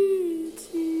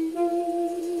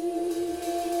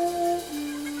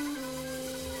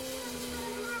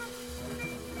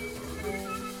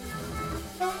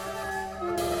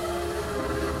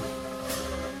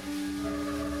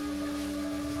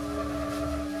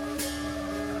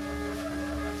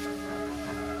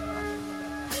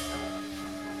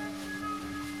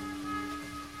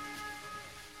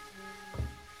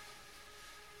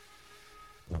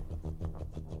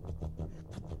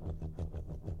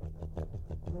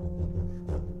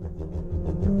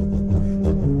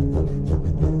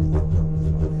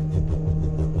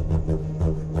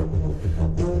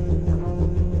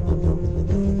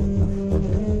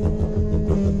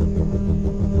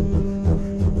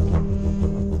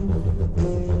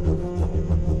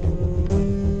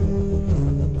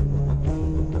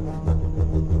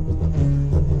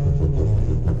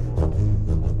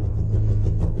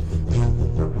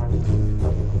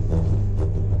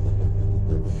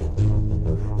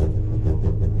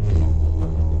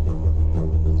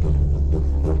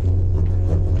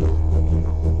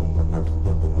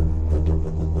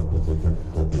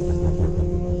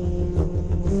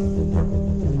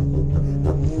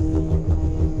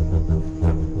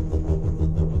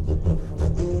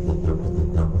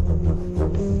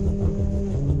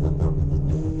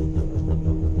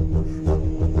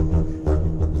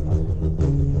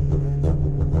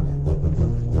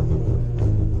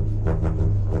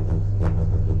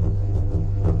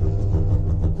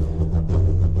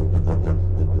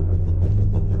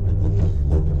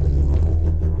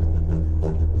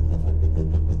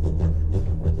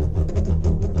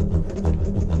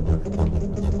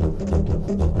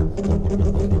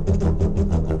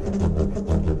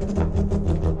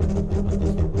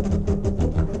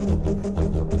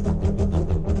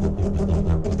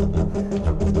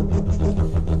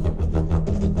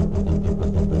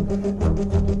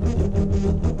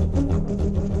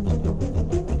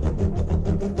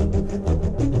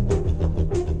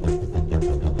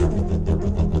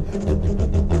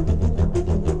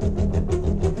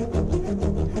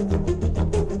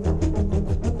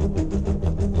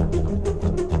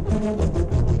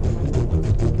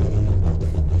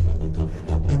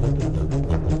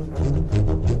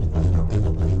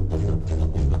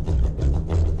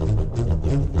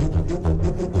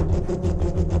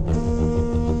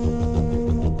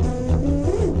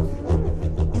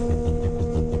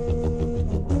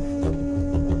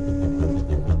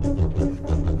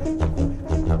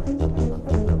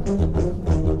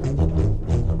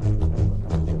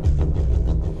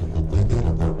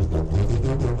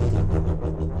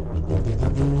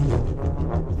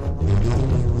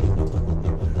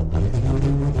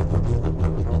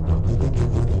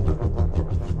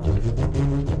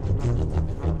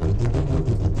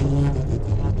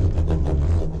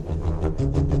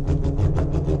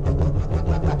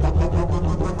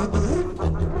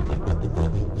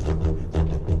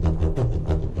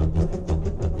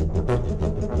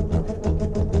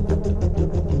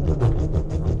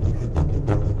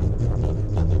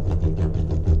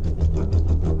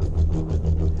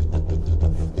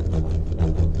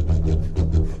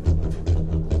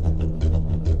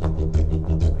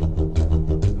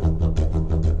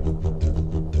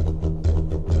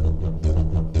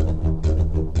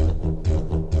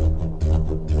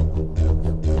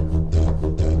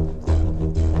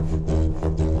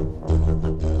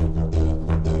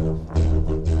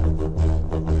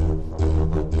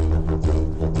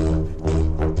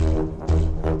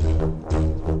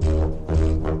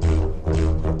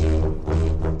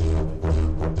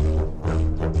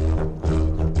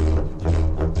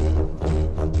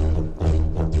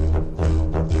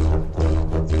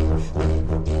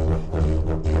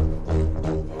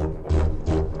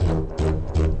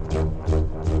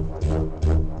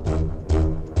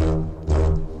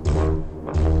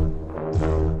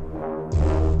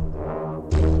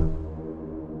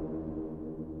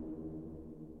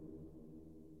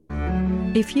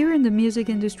 If you're in the music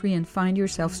industry and find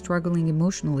yourself struggling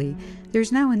emotionally,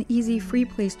 there's now an easy, free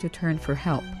place to turn for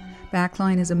help.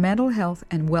 Backline is a mental health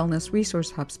and wellness resource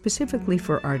hub specifically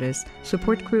for artists,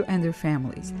 support crew, and their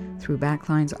families. Through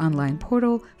Backline's online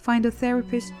portal, find a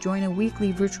therapist, join a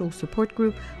weekly virtual support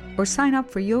group, or sign up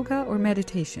for yoga or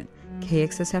meditation.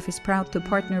 KXSF is proud to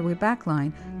partner with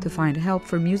Backline to find help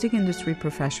for music industry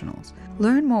professionals.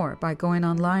 Learn more by going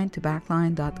online to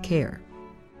backline.care.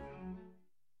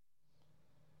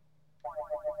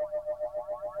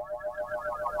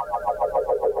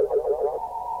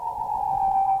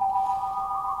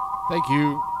 Thank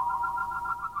you.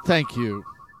 Thank you.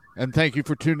 And thank you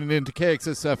for tuning in to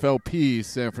KXSF LP,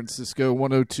 San Francisco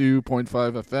 102.5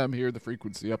 FM here, the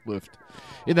Frequency Uplift.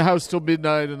 In the house till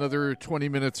midnight, another 20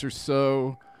 minutes or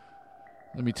so.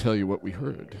 Let me tell you what we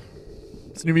heard.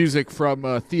 It's new music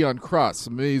from Theon Cross.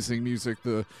 Amazing music.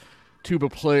 The tuba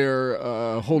player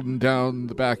holding down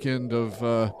the back end of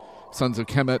Sons of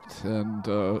Kemet and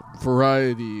a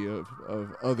variety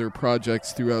of other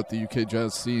projects throughout the UK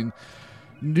jazz scene.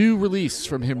 New release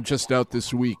from him just out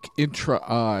this week,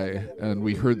 Intra-Eye, and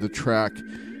we heard the track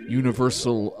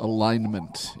Universal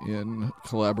Alignment in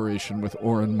collaboration with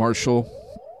Orrin Marshall.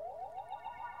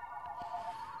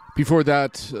 Before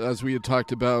that, as we had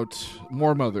talked about,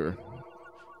 Moor Mother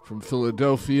from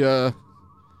Philadelphia,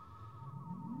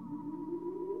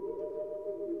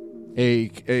 a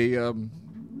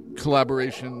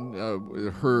collaboration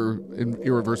with her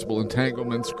Irreversible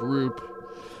Entanglements group,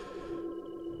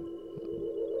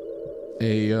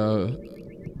 a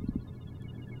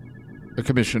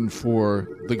commission for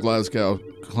the Glasgow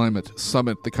Climate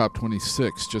Summit, the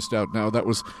COP26, just out now. That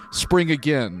was Spring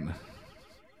Again.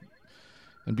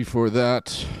 And before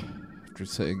that, after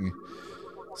saying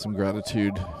some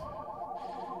gratitude,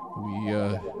 we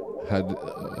had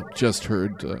just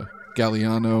heard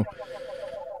Galliano,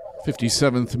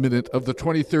 57th minute of the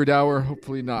 23rd hour.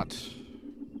 Hopefully not.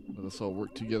 Let us all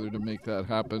work together to make that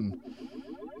happen,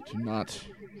 to not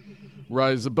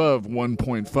rise above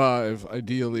 1.5,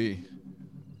 ideally,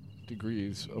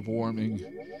 degrees of warming,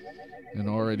 and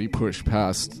already push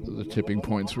past the tipping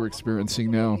points we're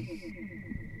experiencing now.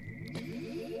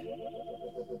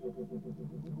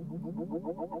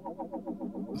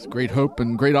 There's great hope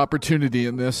and great opportunity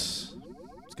in this.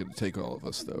 It's going to take all of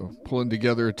us, though, pulling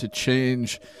together to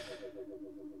change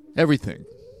everything.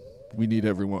 We need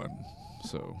everyone.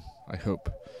 So I hope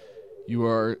you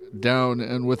are down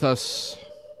and with us.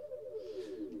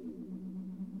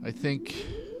 I think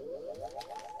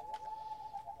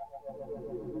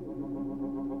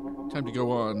time to go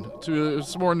on to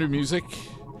some more new music,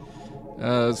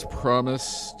 as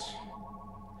promised.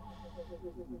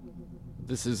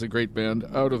 This is a great band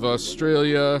out of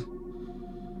Australia,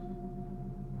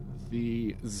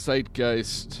 the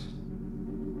Zeitgeist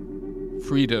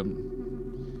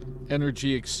Freedom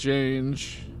Energy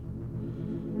Exchange,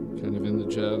 kind of in the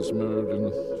jazz mode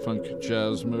and funk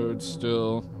jazz mode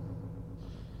still.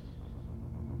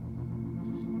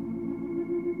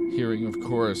 Hearing, of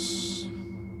course,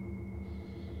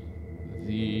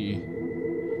 the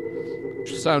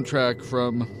soundtrack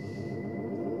from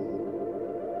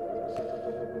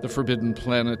The Forbidden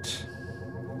Planet.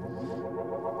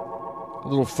 A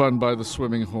little fun by the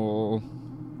swimming hole.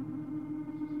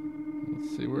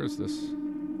 Let's see, where is this?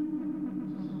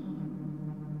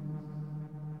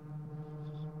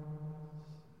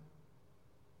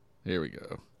 Here we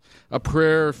go. A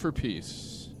Prayer for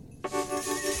Peace.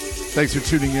 Thanks for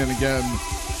tuning in again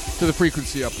to the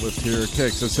Frequency Uplift here at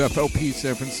KXSF LP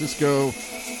San Francisco.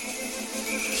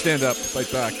 Stand up, fight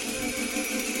back.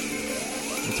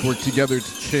 Let's work together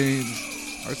to change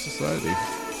our society.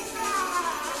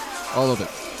 All of it.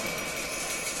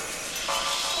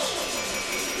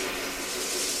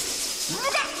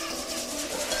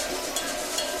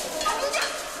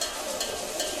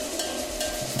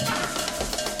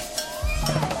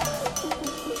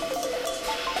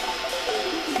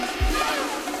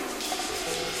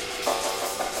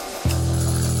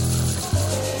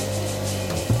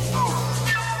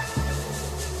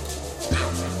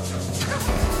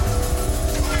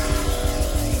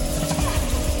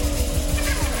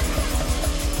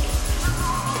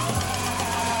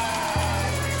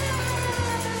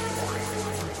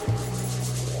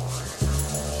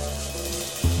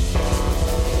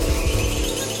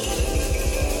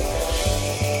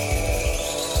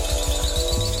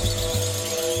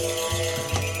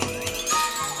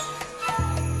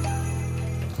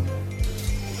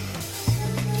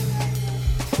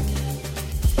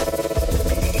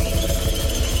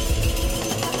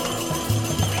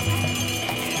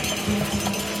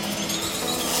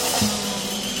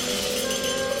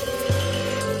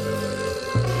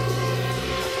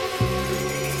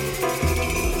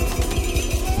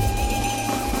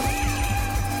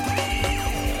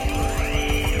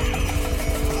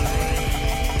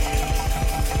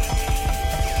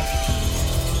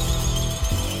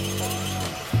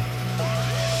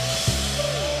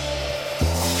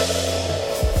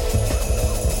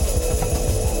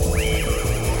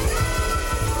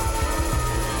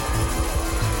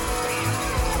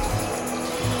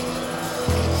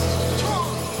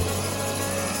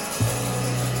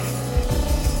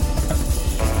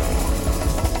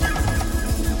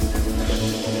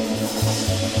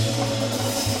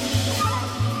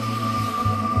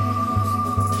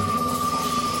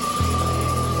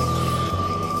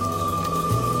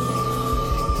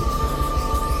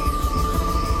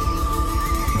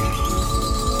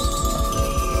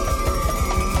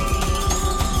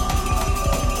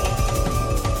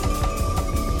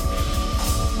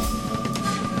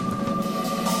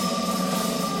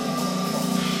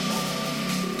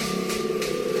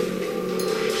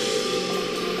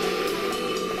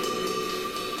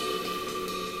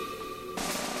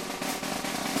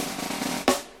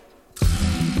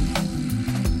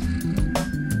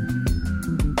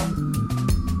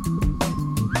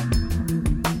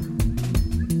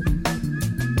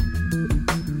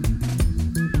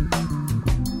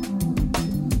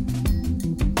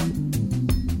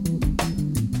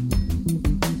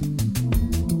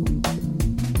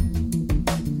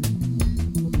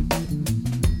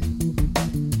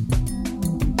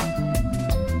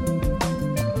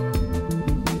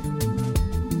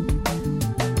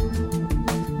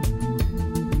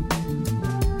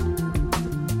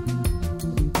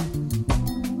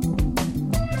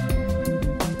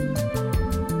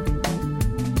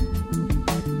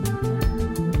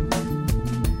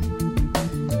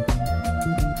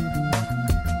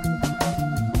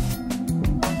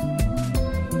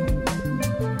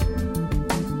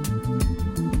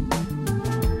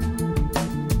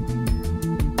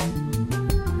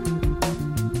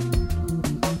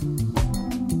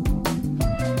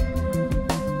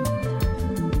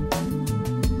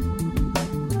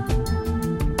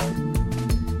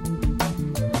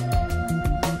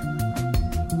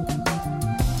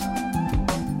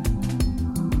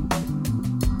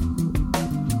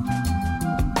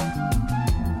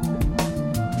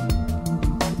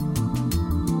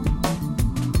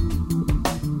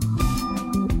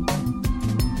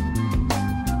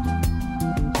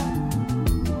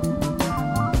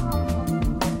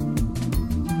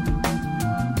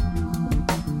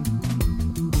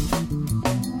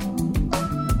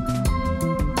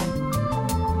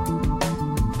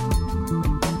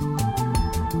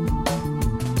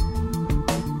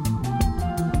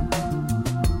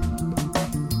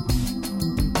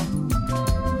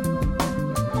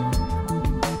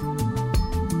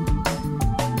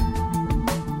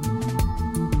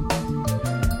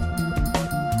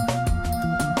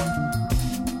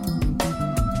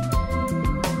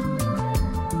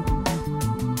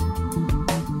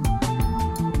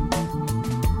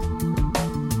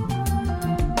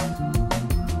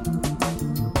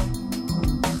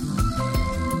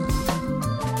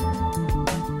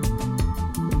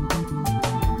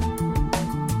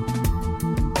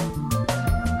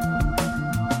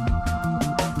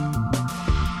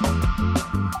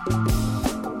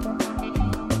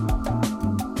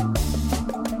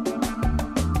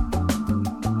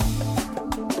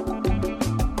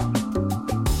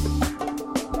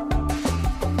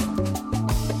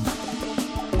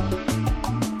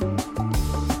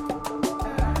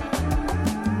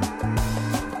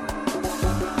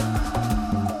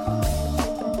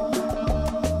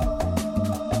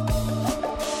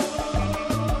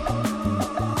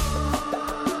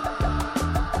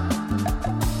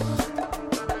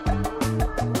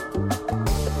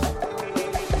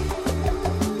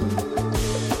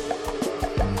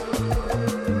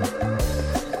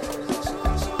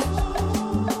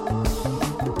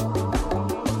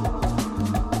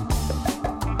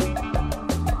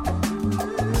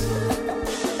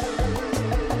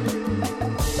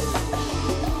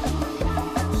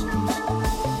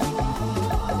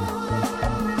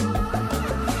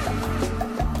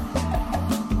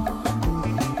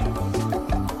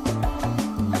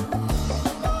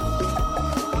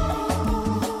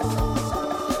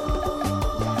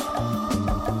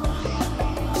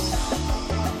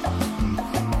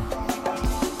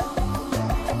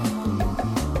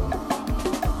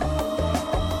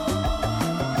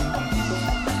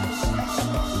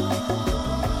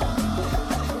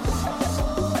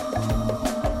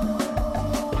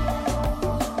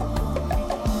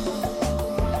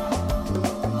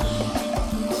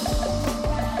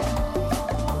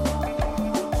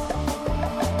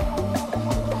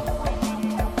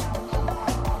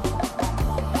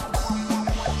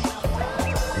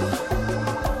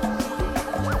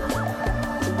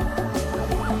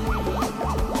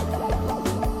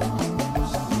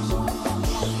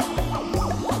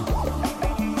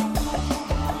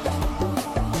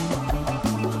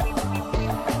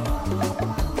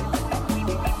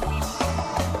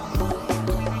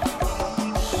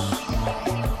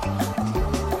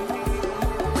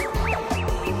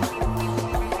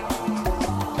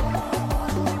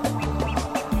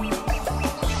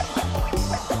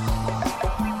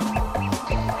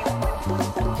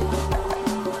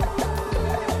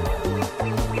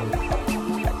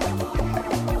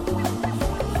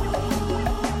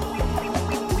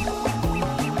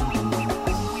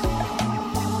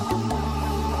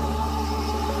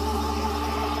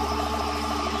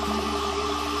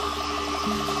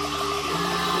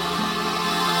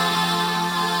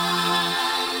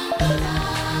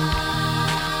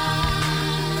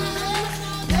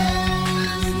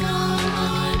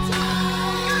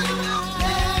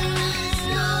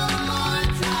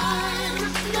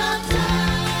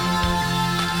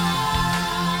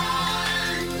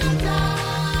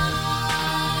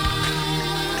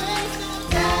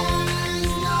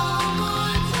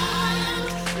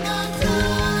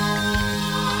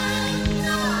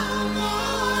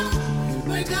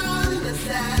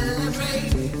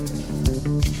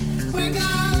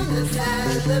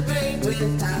 celebrate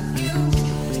without you.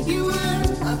 You were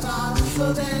a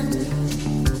fossil then,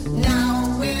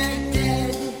 now we're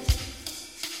dead.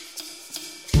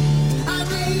 Our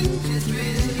rage is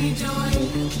really joy,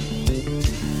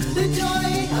 the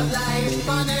joy of life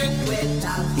on earth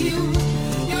without you.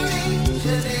 Your age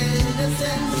of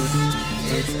innocence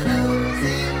is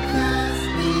closing fast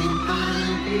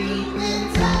behind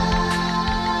frequency.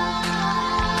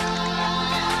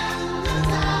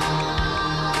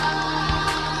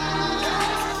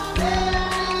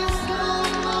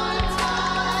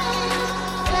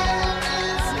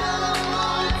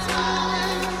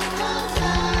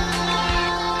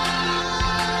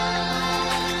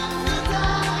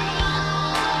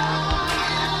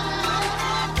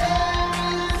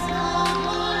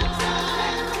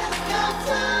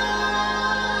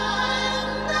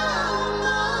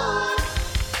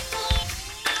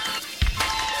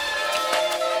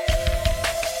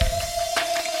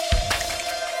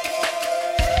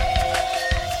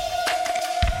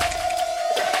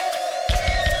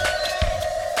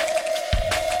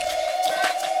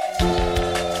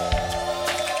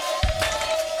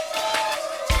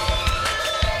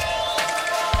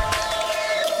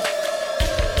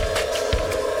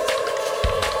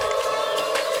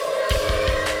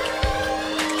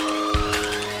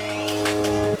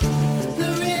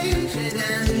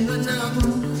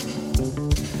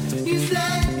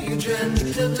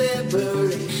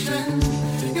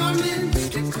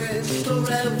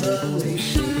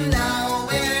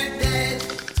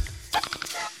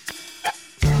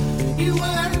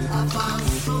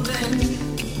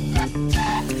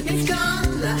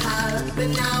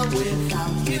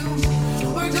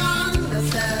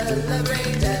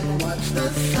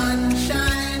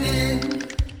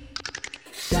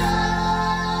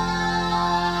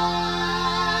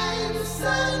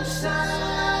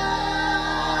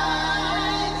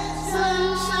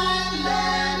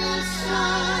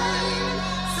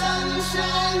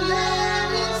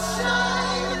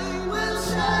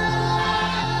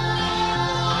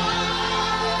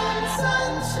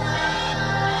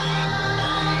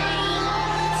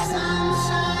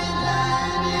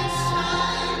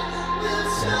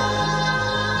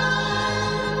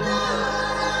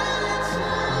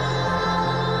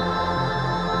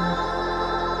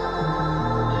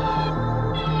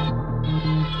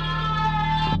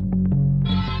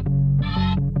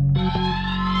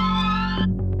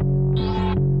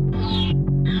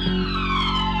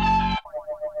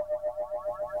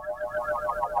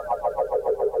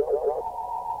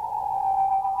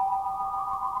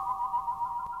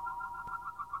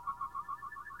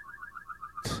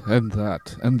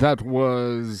 And that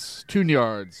was Tune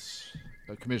Yards,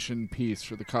 a commissioned piece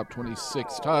for the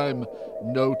COP26 time,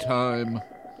 No Time.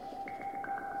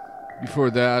 Before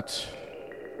that,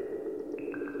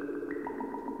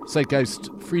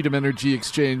 Zeitgeist Freedom Energy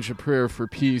Exchange, A Prayer for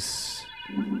Peace.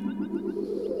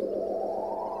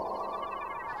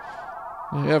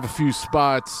 We have a few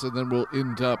spots, and then we'll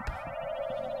end up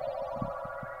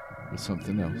with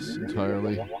something else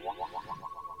entirely.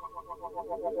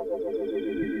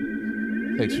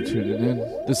 Thanks for tuning in.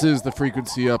 This is the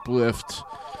Frequency Uplift,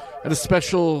 and a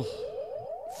special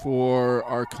for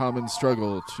our common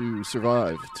struggle to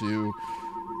survive, to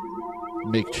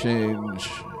make change,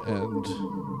 and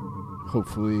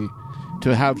hopefully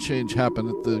to have change happen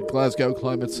at the Glasgow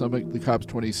Climate Summit, the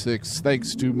COP26.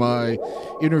 Thanks to my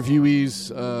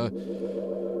interviewees,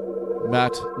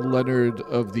 Matt Leonard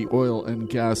of the Oil and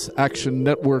Gas Action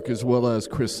Network, as well as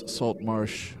Chris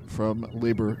Saltmarsh from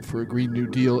Labour for a Green New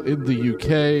Deal in the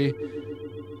UK.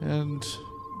 And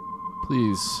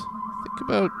please think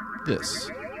about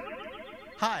this.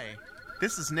 Hi,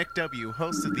 this is Nick W.,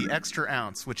 host of The Extra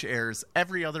Ounce, which airs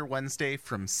every other Wednesday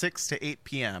from 6 to 8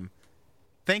 p.m.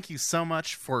 Thank you so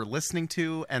much for listening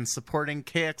to and supporting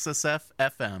KXSF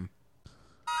FM.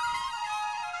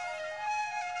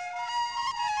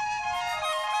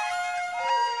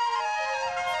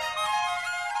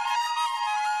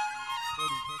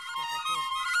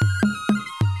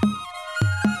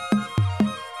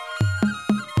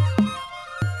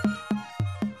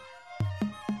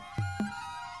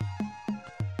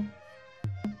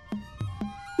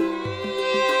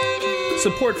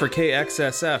 Support for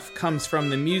KXSF comes from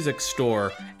The Music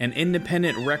Store, an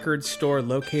independent record store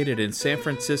located in San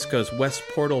Francisco's West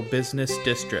Portal Business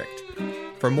District.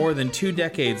 For more than 2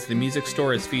 decades, The Music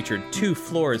Store has featured 2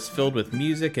 floors filled with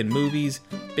music and movies,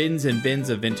 bins and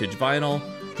bins of vintage vinyl,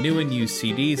 new and used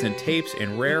CDs and tapes,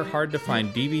 and rare,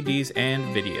 hard-to-find DVDs and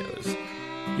videos.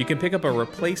 You can pick up a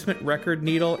replacement record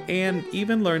needle and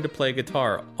even learn to play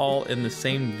guitar, all in the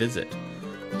same visit.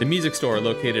 The music store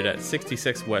located at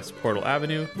 66 West Portal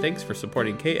Avenue. Thanks for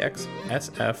supporting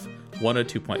KXSF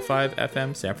 102.5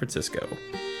 FM San Francisco.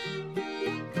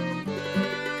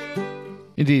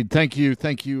 Indeed. Thank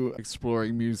you,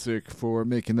 Exploring Music, for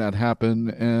making that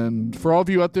happen. And for all of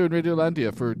you out there in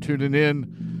Radiolandia for tuning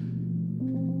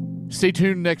in. Stay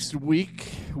tuned next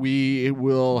week. We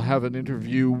will have an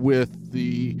interview with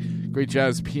the great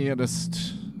jazz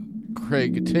pianist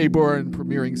Craig Taborn,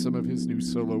 premiering some of his new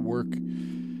solo work.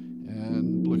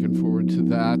 And looking forward to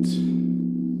that.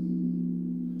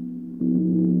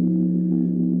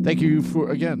 Thank you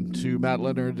to Matt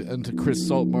Leonard and to Chris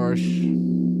Saltmarsh.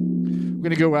 We're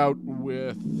going to go out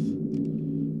with,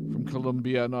 from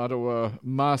Colombia and Ottawa,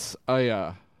 Mas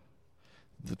Allá,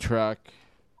 the track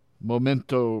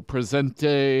Momento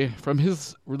Presente, from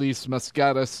his release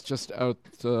Mascaras, just out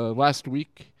last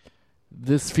week.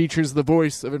 This features the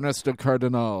voice of Ernesto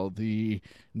Cardenal, the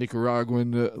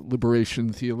Nicaraguan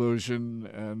liberation theologian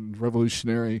and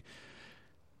revolutionary.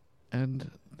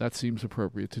 And that seems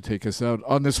appropriate to take us out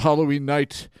on this Halloween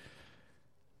night,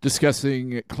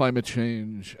 discussing climate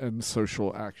change and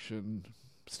social action.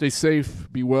 Stay safe,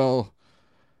 be well.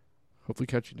 Hopefully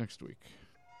catch you next week.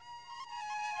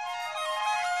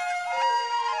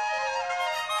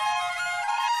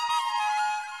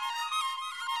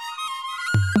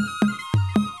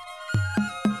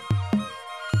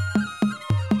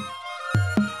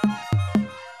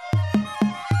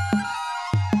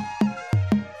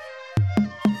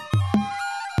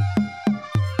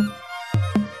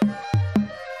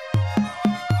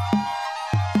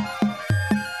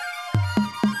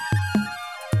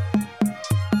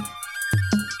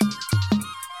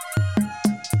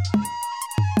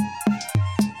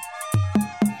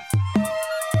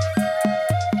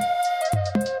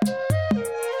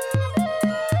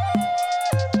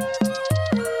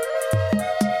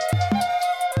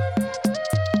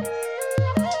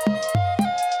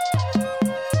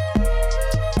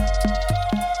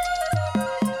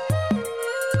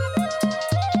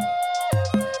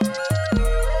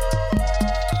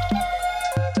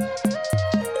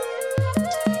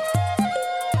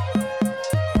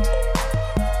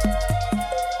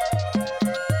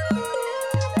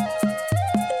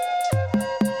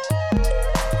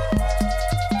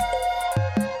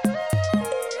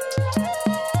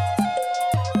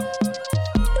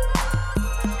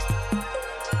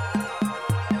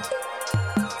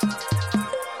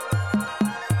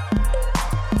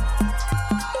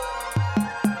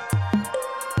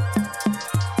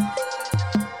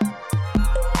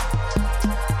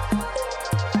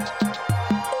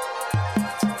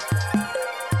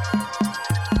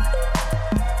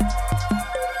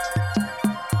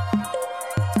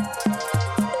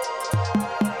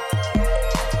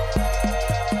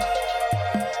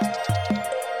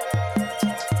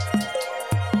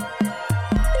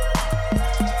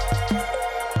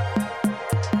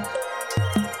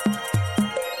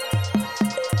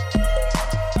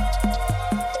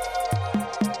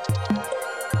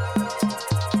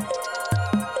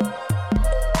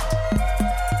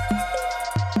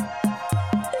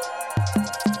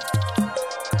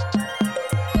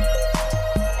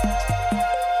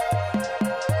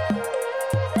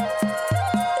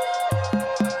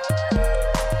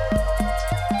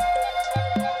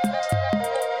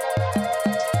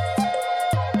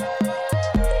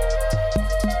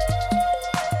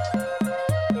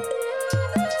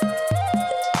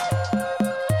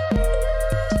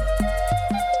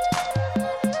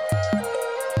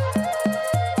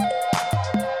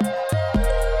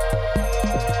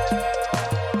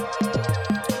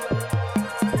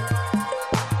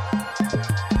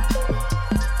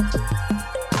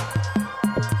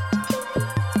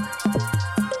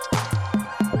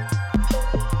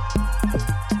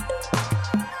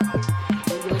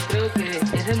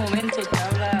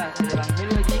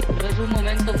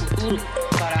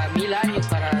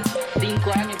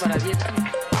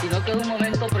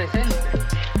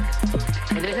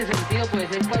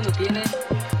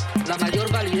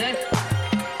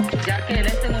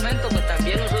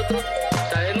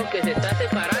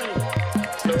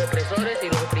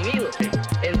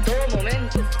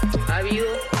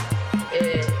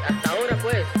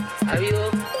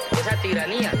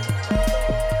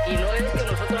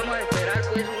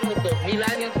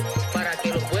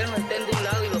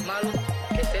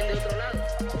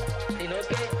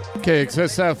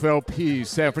 KXSFLP,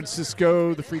 San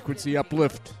Francisco, the Frequency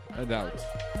Uplift, and out.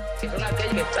 Que son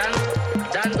aquellos que están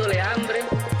dándole hambre,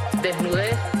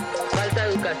 desnudez, falta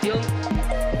de educación,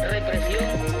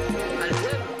 represión.